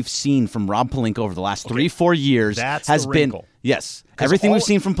 Everything that we've seen from Rob Pelinka over the last 3-4 years has been yes. Everything we've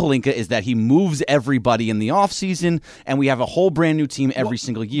seen from Pelinka is that he moves everybody in the offseason, and we have a whole brand new team every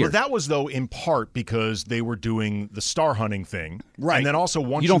single year. Well, that was though in part because they were doing the star hunting thing, right? And then also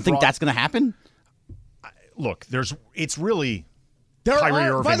once you don't think that's going to happen? Look, it's really. Kyrie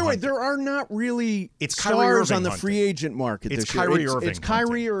Irving by the way, hunting. there are not really It's stars Kyrie Irving on the hunting. free agent market It's this year. Kyrie Irving It's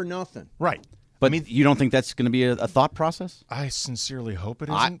Kyrie or nothing. Right. But I mean, you don't think that's going to be a thought process? I sincerely hope it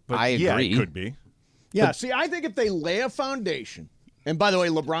isn't. But I agree. Yeah, it could be. Yeah, see, I think if they lay a foundation, and by the way,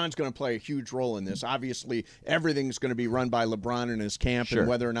 LeBron's going to play a huge role in this. Obviously, everything's going to be run by LeBron and his camp and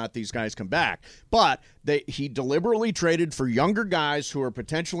whether or not these guys come back. But he deliberately traded for younger guys who are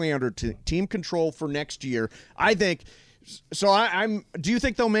potentially under team control for next year. I think so. Do you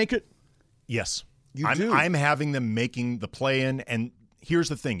think they'll make it? Yes. You do? I'm having them making the play-in, and here's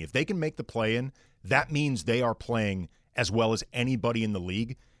the thing. If they can make the play-in, that means they are playing as well as anybody in the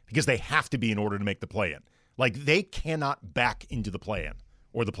league because they have to be in order to make the play-in. Like, they cannot back into the play-in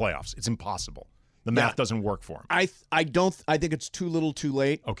or the playoffs. It's impossible. The math doesn't work for them. I think it's too little too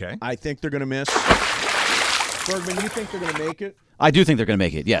late. Okay. I think they're going to miss. Bergman, you think they're going to make it? I do think they're going to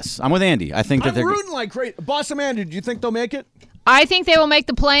make it, yes. I'm with Andy. I think that they're rooting like crazy. Boss Amanda, do you think they'll make it? I think they will make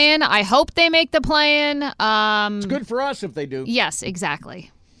the play-in. I hope they make the play-in. It's good for us if they do. Yes,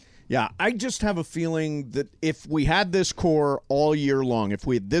 exactly. Yeah, I just have a feeling that if we had this core all year long, if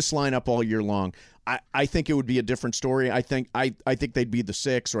we had this lineup all year long, I think it would be a different story. I think they'd be the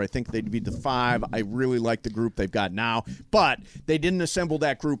 6, or I think they'd be the 5. I really like the group they've got now, but they didn't assemble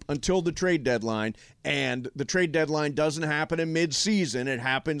that group until the trade deadline, and the trade deadline doesn't happen in mid-season. It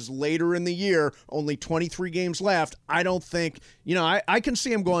happens later in the year. Only 23 games left. I don't think I can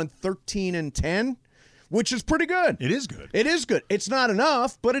see them going 13-10. Which is pretty good. It is good. It is good. It's not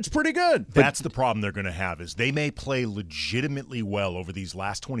enough, but it's pretty good. That's the problem they're going to have is they may play legitimately well over these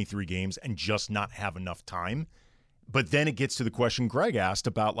last 23 games and just not have enough time. But then it gets to the question Greg asked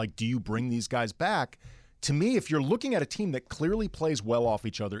about, like, do you bring these guys back? To me, if you're looking at a team that clearly plays well off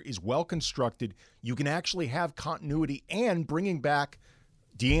each other, is well constructed, you can actually have continuity and bringing back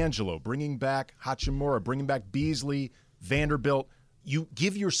D'Angelo, bringing back Hachimura, bringing back Beasley, Vanderbilt. You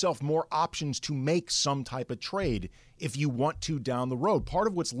give yourself more options to make some type of trade if you want to down the road. Part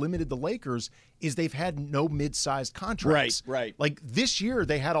of what's limited the Lakers is they've had no mid-sized contracts. Right. Like this year,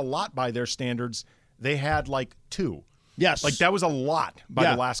 they had a lot by their standards. They had like 2. Yes. Like that was a lot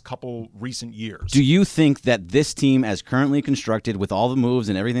by the last couple recent years. Do you think that this team, as currently constructed with all the moves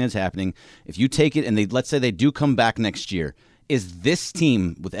and everything that's happening, if you take it and let's say they do come back next year, is this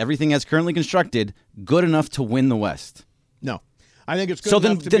team, with everything as currently constructed, good enough to win the West? No. I think it's good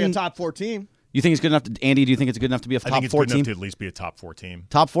enough to be a top 4 team. You think it's good enough to, Andy, do you think it's good enough to be a top 4 team? I think it's good enough to at least be a top 4 team.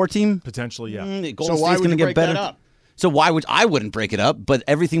 Top 4 team? Potentially, yeah. Golden so why State's would going you to get break better. that up? So I wouldn't break it up, but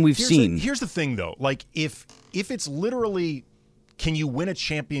everything we've seen. Here's the thing, though. Like, if it's literally, can you win a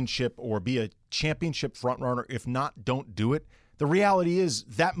championship or be a championship frontrunner? If not, don't do it. The reality is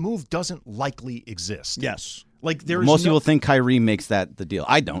that move doesn't likely exist. Yes. Like there's most people think Kyrie makes that the deal.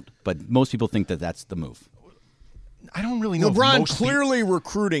 I don't, but most people think that that's the move. I don't really know. LeBron clearly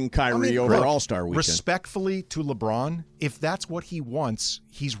recruiting Kyrie over All-Star Weekend. Respectfully to LeBron, if that's what he wants,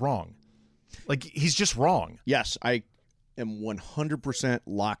 he's wrong. Like, he's just wrong. Yes, I am 100%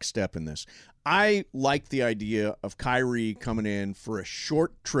 lockstep in this. I like the idea of Kyrie coming in for a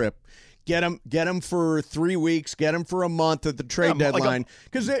short trip. Get him for 3 weeks. Get him for a month at the trade deadline,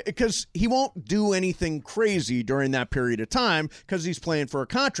 because he won't do anything crazy during that period of time because he's playing for a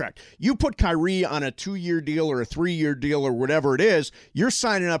contract. You put Kyrie on a 2-year deal or a 3-year deal or whatever it is, you're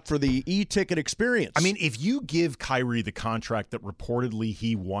signing up for the e-ticket experience. I mean, if you give Kyrie the contract that reportedly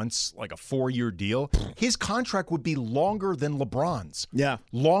he wants, like a 4-year deal, his contract would be longer than LeBron's. Yeah,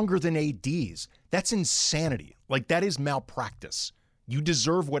 longer than AD's. That's insanity. Like, that is malpractice. You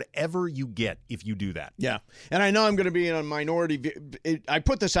deserve whatever you get if you do that. Yeah. And I know I'm going to be in a minority. I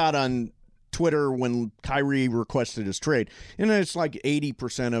put this out on Twitter when Kyrie requested his trade, and it's like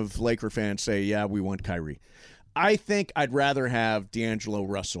 80% of Laker fans say, yeah, we want Kyrie. I think I'd rather have D'Angelo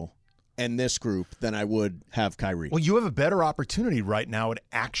Russell and this group than I would have Kyrie. Well, you have a better opportunity right now at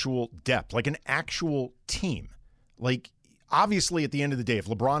actual depth, like an actual team. Like, obviously, at the end of the day, if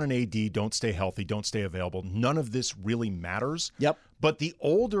LeBron and AD don't stay healthy, don't stay available, none of this really matters. Yep. But the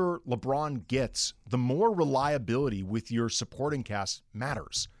older LeBron gets, the more reliability with your supporting cast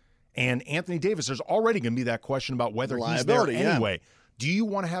matters. And Anthony Davis, there's already going to be that question about whether he's there anyway. Yeah. Do you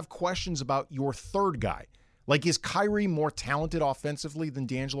want to have questions about your third guy? Like, is Kyrie more talented offensively than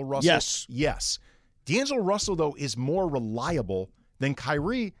D'Angelo Russell? Yes. Yes. D'Angelo Russell, though, is more reliable than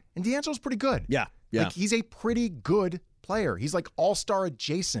Kyrie, and D'Angelo's pretty good. Yeah. Yeah. Like, he's a pretty good player. He's like all-star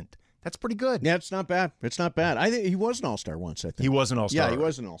adjacent. That's pretty good. Yeah, it's not bad. It's not bad. I think he was an all-star once, I think. He was an all-star. Yeah, he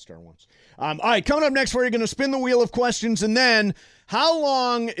was an all-star once. All right, coming up next, we're going to spin the wheel of questions, and then how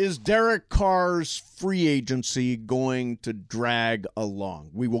long is Derek Carr's free agency going to drag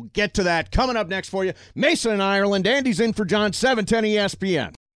along? We will get to that coming up next for you. Mason in Ireland. Andy's in for John, 710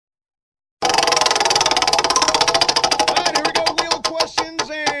 ESPN. All right, here we go. Wheel of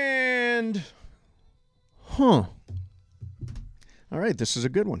questions, and... All right, this is a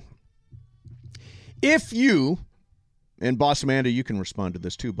good one. If you, and Boss Amanda, you can respond to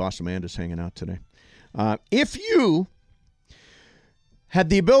this too. Boss Amanda's hanging out today. If you had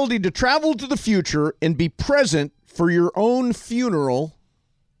the ability to travel to the future and be present for your own funeral,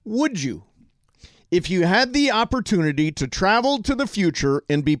 would you? If you had the opportunity to travel to the future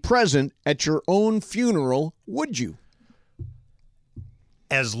and be present at your own funeral, would you?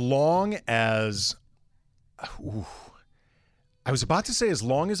 As long as... Ooh. I was about to say as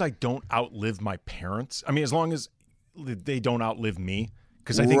long as I don't outlive my parents. I mean, as long as they don't outlive me,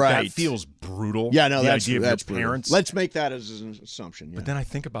 because I think that feels brutal. Yeah, no, the that's idea of that's your brutal. parents. Let's make that as an assumption. Yeah. But then I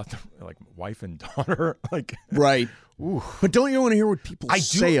think about the wife and daughter. Right. Ooh. But don't you want to hear what people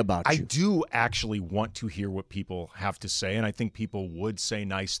say about you? I do actually want to hear what people have to say, and I think people would say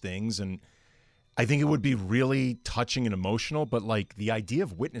nice things, and I think it would be really touching and emotional. But the idea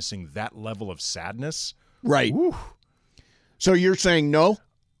of witnessing that level of sadness, right? Whew. So you're saying no?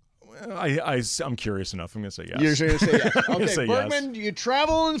 I'm curious enough. I'm going to say yes. You're going to say yes. Okay, say Bergman, you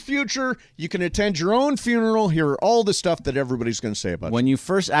travel in the future. You can attend your own funeral, hear all the stuff that everybody's going to say about you. When you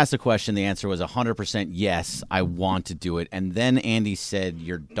first asked the question, the answer was 100% yes, I want to do it. And then Andy said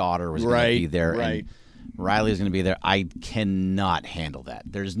your daughter was going to be there. Right. And Riley was going to be there. I cannot handle that.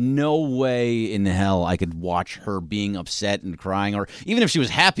 There's no way in hell I could watch her being upset and crying, or even if she was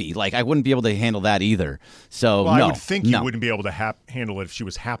happy, I wouldn't be able to handle that either. So, well, no. I would think you wouldn't be able to handle it if she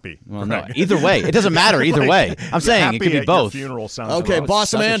was happy. Well, no. Either way. It doesn't matter either way. I'm saying it could be both. Your funeral sounds okay, like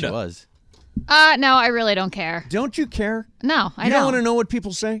Boss Amanda. No, I really don't care. Don't you care? No, I don't. You don't want to know what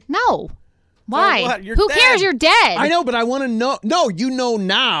people say? No. Why? What? You're Who dead. cares? You're dead. I know, but I want to know. No, you know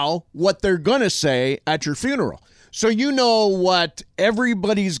now what they're going to say at your funeral. So you know what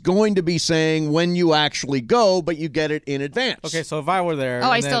everybody's going to be saying when you actually go, but you get it in advance. Okay, so if I were there,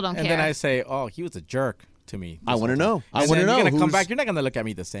 still don't care. And then I say, "Oh, he was a jerk to me." I want to know. I want to know. You're gonna come back. You're not gonna look at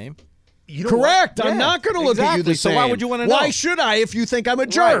me the same. Correct. Yeah, I'm not going to look at you the same. So why would you want to know? Why should I if you think I'm a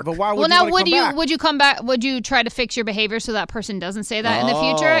jerk? Right, but why would well, you now want to come back? would you come back? Would you try to fix your behavior so that person doesn't say that in the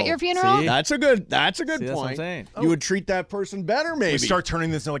future at your funeral? See? That's a good See, that's what I'm point. saying. You would treat that person better, maybe. We start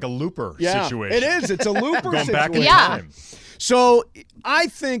turning this into like a looper Yeah, situation. it is. It's a looper Going situation. back in Yeah. time. So I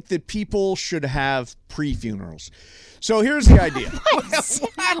think that people should have pre-funerals. So here's the idea.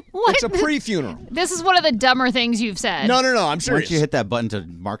 What? It's a pre-funeral. This is one of the dumber things you've said. No, I'm Why serious. don't you hit that button to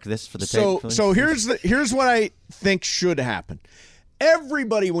mark this for the tape? So here's what I think should happen.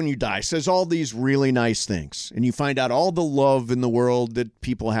 Everybody, when you die, says all these really nice things, and you find out all the love in the world that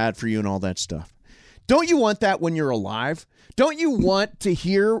people had for you and all that stuff. Don't you want that when you're alive? Don't you want to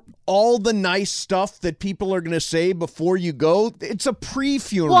hear all the nice stuff that people are going to say before you go? It's a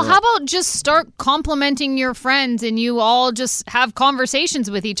pre-funeral. Well, how about just start complimenting your friends and you all just have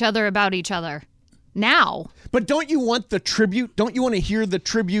conversations with each other about each other now? But don't you want the tribute? Don't you want to hear the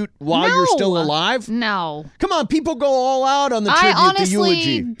tribute while No. you're still alive? No. Come on, people go all out on the tribute, I honestly the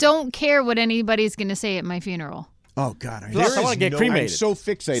eulogy. don't care what anybody's going to say at my funeral. Oh, God. Plus, I want to get cremated. I'm so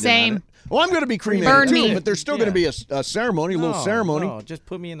fixated Same. on it. Well, I'm going to be cremated, Burn too, me. but there's still going to be a ceremony, a little ceremony. No, just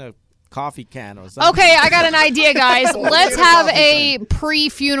put me in a coffee can or something. Okay, I got an idea, guys. Let's have a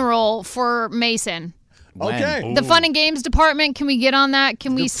pre-funeral for Mason. When? Okay. The fun and games department, can we get on that?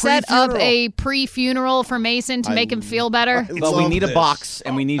 Can we set up pre-funeral. a pre-funeral for Mason to make him feel better? But we need a box,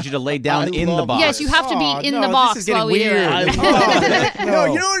 and we need you to lay down in the box. Yes, you have to be in the box while we do it. No,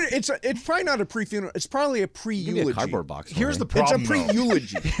 you know what? It's probably not a pre-funeral. It's probably a pre-eulogy. Give me a cardboard box. Here's the It's problem. a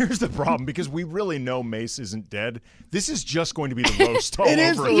pre-eulogy. Here's the problem, because we really know Mace isn't dead. This is just going to be the roast all It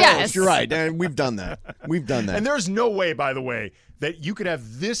is over the again. Yes. roast. You're right. And we've done that. And there's no way, by the way, that you could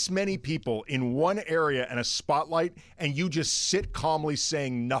have this many people in one area and a spotlight and you just sit calmly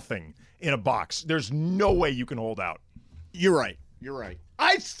saying nothing in a box. There's no way you can hold out. You're right. You're right.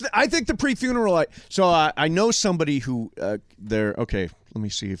 I think the pre-funeral. So I know somebody who they're okay. Let me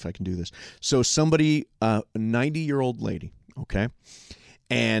see if I can do this. So somebody, a 90-year-old lady, okay,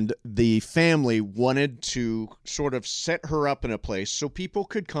 and the family wanted to sort of set her up in a place so people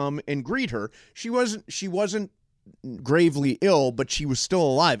could come and greet her. She wasn't gravely ill, but she was still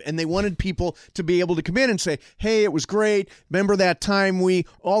alive, and they wanted people to be able to come in and say, hey, it was great, remember that time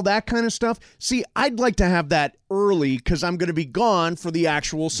all that kind of stuff. See, I'd like to have that early because I'm going to be gone for the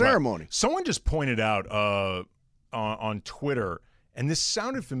actual ceremony. Right. Someone just pointed out on Twitter, and this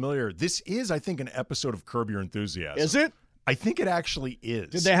sounded familiar, this is, I think, an episode of Curb Your Enthusiasm. Is it? I think it actually is.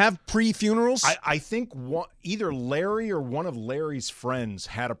 Did they have pre-funerals? I think either Larry or one of Larry's friends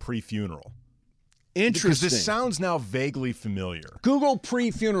had a pre-funeral. Interesting. Because this sounds now vaguely familiar. Google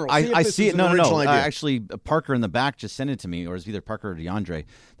pre-funeral. I see it. No. Idea. Actually, Parker in the back just sent it to me, or it's either Parker or DeAndre.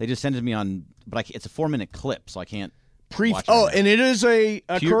 They just sent it to me but it's a 4-minute clip, so I can't. watch it right now. And it is a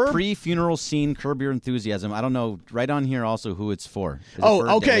Curb? Pre-funeral scene, Curb Your Enthusiasm. I don't know. Right on here also who it's for. Is it for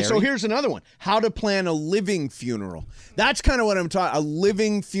okay. So Larry? here's another one. How to plan a living funeral. That's kind of what I'm talking. A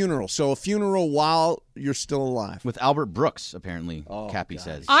living funeral. So a funeral while you're still alive. With Albert Brooks, apparently. Cappy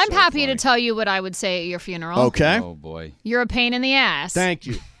says. I'm happy to tell you what I would say at your funeral. Okay. Oh boy. You're a pain in the ass. Thank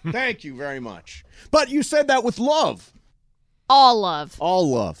you. Thank you very much. But you said that with love. All love. All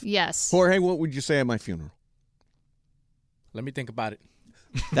love. Yes. Jorge, what would you say at my funeral? Let me think about it.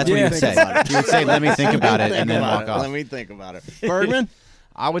 That's what you would say. You would say, let me think about it, and then walk off. Let me think about it. Bergman?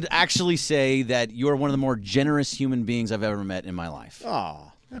 I would actually say that you are one of the more generous human beings I've ever met in my life.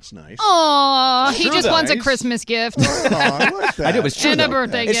 Oh, that's nice. Aw, he just wants a Nice. Christmas gift. I like that. I do. It's true. And a though.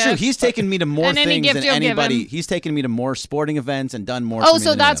 birthday It's true. gift. He's taken me to more And any things gift than you'll give anybody. him. He's taken me to more sporting events and done more. Oh, for me so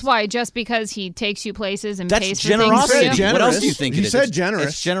than that's this. why, just because he takes you places and That's pays for generosity. things for you? What else do you think He it is? said It's- generous.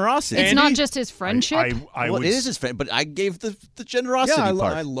 It's generosity. It's not just his friendship. Well, it is his friend, but I gave the generosity Yeah,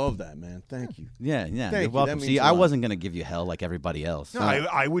 part. I love that, man. Thank you. Yeah. Thank You're you. welcome. That See, means a I lot. wasn't going to give you hell like everybody else. No,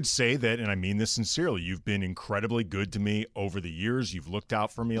 I would say that, and I mean this sincerely, you've been incredibly good to me over the years. You've looked out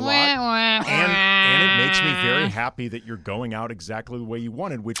for me a lot. And it makes me very happy that you're going out exactly the way you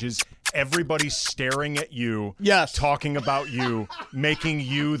wanted, which is everybody staring at you, talking about you, making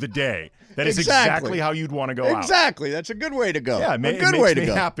you the day. That is exactly how you'd want to go out. Exactly. That's a good way to go. Yeah, a it good makes way to me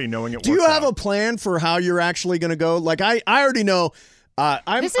go. happy knowing it Do you worked have out. a plan for how you're actually going to go? Like, I already know.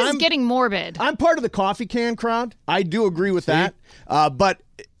 This is getting morbid. I'm part of the coffee can crowd. I do agree with that. But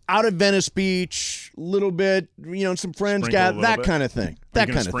out at Venice Beach, a little bit, some friends Sprinkle a gather, little that bit? kind of thing. Are you That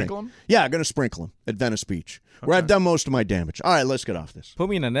gonna kind of sprinkle thing. 'em? Yeah, I'm going to sprinkle them at Venice Beach, where I've done most of my damage. All right, let's get off this. Put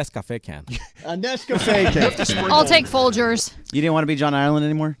me in a Nescafe can. A Nescafe can. I'll take Folgers. You didn't want to be John Ireland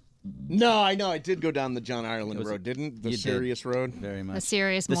anymore? No, I know. I did go down the John Ireland road, didn't? The you did. serious road. Very much. The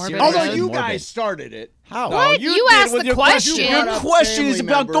serious The morbid. serious- Although road. you Morbid. guys started it. How? What? You asked the question. Your question is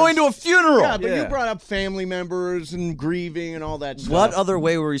about going to a funeral. Yeah, but you Yeah. brought up family members and grieving and all that stuff. What other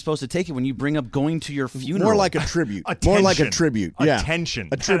way were we supposed to take it when you bring up going to your funeral? More like a tribute. Attention. More like a tribute. Yeah. Attention.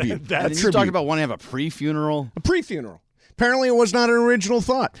 A tribute. That's- a And you tribute. talking about wanting to have a pre-funeral. A pre-funeral. Apparently, it was not an original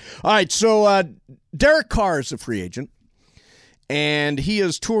thought. All right, so Derek Carr is a free agent, and he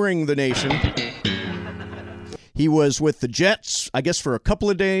is touring the nation. He was with the Jets, I guess, for a couple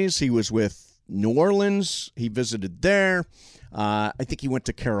of days. He was with New Orleans. He visited there. I think he went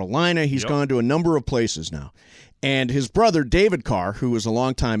to Carolina. He's gone to a number of places now. And his brother, David Carr, who is a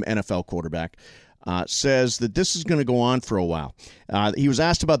longtime NFL quarterback, says that this is going to go on for a while. He was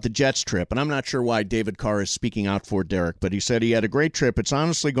asked about the Jets trip, and I'm not sure why David Carr is speaking out for Derek, but he said he had a great trip. It's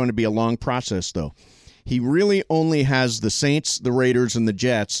honestly going to be a long process, though. He really only has the Saints, the Raiders, and the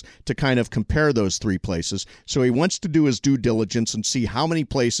Jets to kind of compare those three places. So he wants to do his due diligence and see how many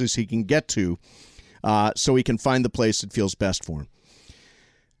places he can get to so he can find the place that feels best for him.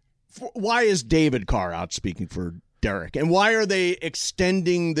 Why is David Carr out speaking for Derek? And why are they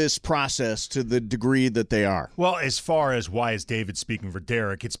extending this process to the degree that they are? Well, as far as why is David speaking for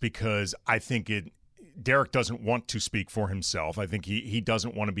Derek, it's because I think Derek doesn't want to speak for himself. I think he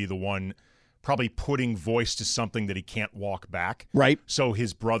doesn't want to be the one probably putting voice to something that he can't walk back. Right. So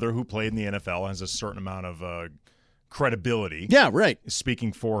his brother, who played in the NFL, has a certain amount of credibility. Yeah, right.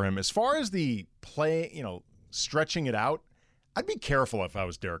 Speaking for him. As far as the play, stretching it out, I'd be careful if I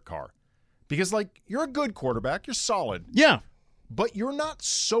was Derek Carr. Because, you're a good quarterback. You're solid. Yeah. But you're not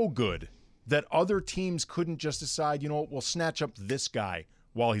so good that other teams couldn't just decide, we'll snatch up this guy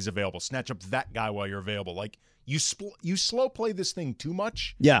while he's available. Snatch up that guy while you're available. You slow play this thing too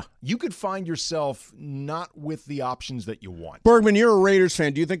much. Yeah. You could find yourself not with the options that you want. Bergman, you're a Raiders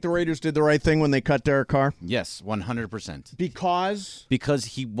fan. Do you think the Raiders did the right thing when they cut Derek Carr? Yes, 100%. Because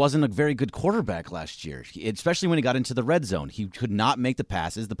he wasn't a very good quarterback last year, especially when he got into the red zone. He could not make the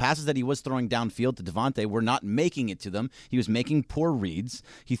passes. The passes that he was throwing downfield to Devontae were not making it to them. He was making poor reads.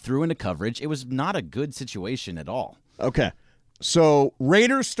 He threw into coverage. It was not a good situation at all. Okay. So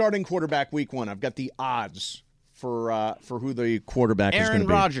Raiders starting quarterback week 1. I've got the odds for who the quarterback is going to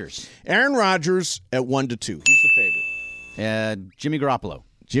be. Aaron Rodgers. Aaron Rodgers at 1-2. He's the favorite. Jimmy Garoppolo.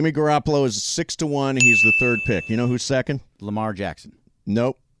 Jimmy Garoppolo is 6-1. He's the third pick. You know who's second? Lamar Jackson.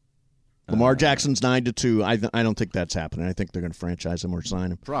 Nope. Lamar Jackson's 9-2. I don't think that's happening. I think they're going to franchise him or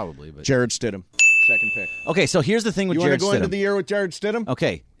sign him. Probably, but Jared Stidham, second pick. Okay, so here's the thing with Jared Stidham. You want to go into the year with Jared Stidham?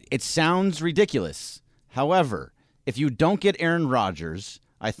 Okay, it sounds ridiculous. However, if you don't get Aaron Rodgers,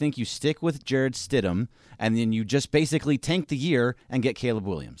 I think you stick with Jared Stidham, and then you just basically tank the year and get Caleb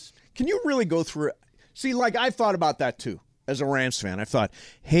Williams. Can you really go through it? See, I've thought about that too. As a Rams fan, I thought,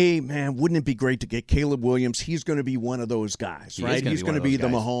 hey, man, wouldn't it be great to get Caleb Williams? He's going to be one of those guys, right? He's going to be the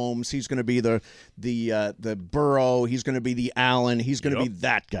Mahomes. He's going to be the Burrow. He's going to be the Allen. He's going to be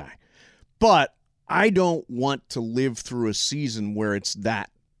that guy. But I don't want to live through a season where it's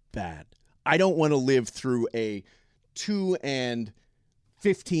that bad. I don't want to live through a 2-15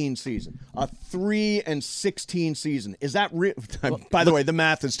 season, a 3-16 season. Is that real? By the way, the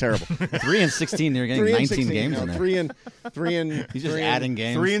math is terrible. 3-16, you're getting 19 games in there. 3 and he's just adding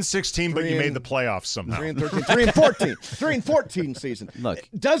games. 3-16, but you made the playoffs somehow. 3-14, 3-14 season. Look,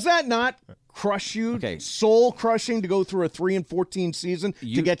 does that not crush you? Okay. Soul crushing to go through a 3-14 season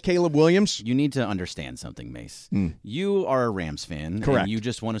to get Caleb Williams. You need to understand something, Mace. You are a Rams fan. Correct. And you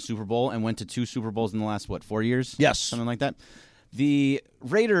just won a Super Bowl and went to 2 Super Bowls in the last 4 years? Yes, something like that. The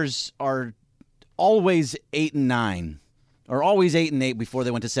Raiders are always 8-9, or always 8-8 before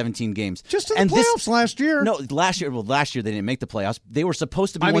they went to 17 games. Just in the playoffs last year. No, last year. Well, last year they didn't make the playoffs. They were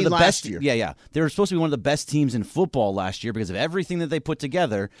supposed to be one of the best. Year. Yeah. They were supposed to be one of the best teams in football last year because of everything that they put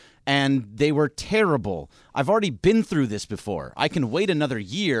together, and they were terrible. I've already been through this before. I can wait another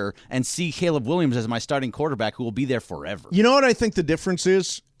year and see Caleb Williams as my starting quarterback, who will be there forever. You know what I think the difference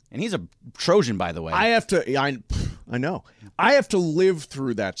is? And he's a Trojan, by the way. I know. I have to live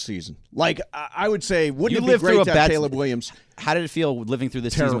through that season. I would say, wouldn't it be great to have Caleb Williams? How did it feel living through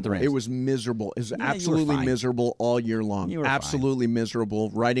this season with the Rams? It was miserable. It was absolutely miserable all year long. You were absolutely miserable.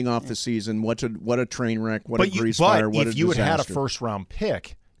 Writing off the season. What a train wreck. What a grease fire. What a disaster. If you had had a first-round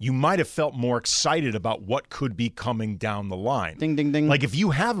pick, you might have felt more excited about what could be coming down the line. Ding, ding, ding. If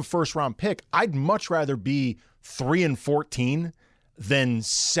you have a first-round pick, I'd much rather be 3-14 than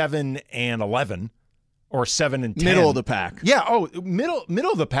 7-11 or 7-10. Middle of the pack. Yeah. Oh,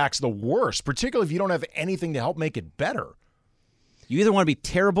 middle of the pack's the worst, particularly if you don't have anything to help make it better. You either want to be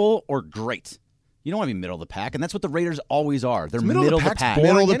terrible or great. You don't want to be middle of the pack, and that's what the Raiders always are. They're middle of the pack.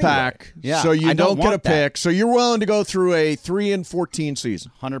 Middle of the pack. Yeah. So you don't get a pick. So you're willing to go through a 3-14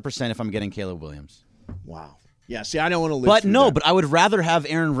 season. 100% if I'm getting Caleb Williams. Wow. Yeah, see, I don't want to live through that. But I would rather have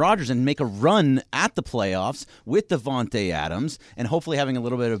Aaron Rodgers and make a run at the playoffs with Devontae Adams and hopefully having a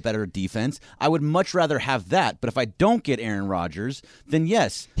little bit of better defense. I would much rather have that. But if I don't get Aaron Rodgers, then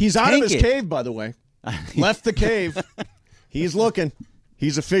yes. He's out of his cave, by the way. Left the cave. He's looking.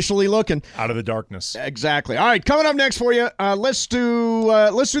 He's officially looking. Out of the darkness. Exactly. All right, coming up next for you, let's do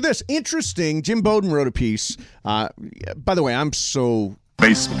this. Interesting. Jim Bowden wrote a piece. By the way, I'm so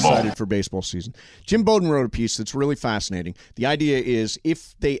excited for baseball season. Jim Bowden wrote a piece that's really fascinating. The idea is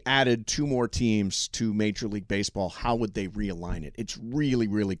if they added 2 more teams to Major League Baseball, how would they realign it? It's really,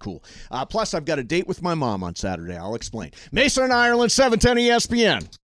 really cool. Plus, I've got a date with my mom on Saturday. I'll explain. Mason and Ireland, 710 ESPN.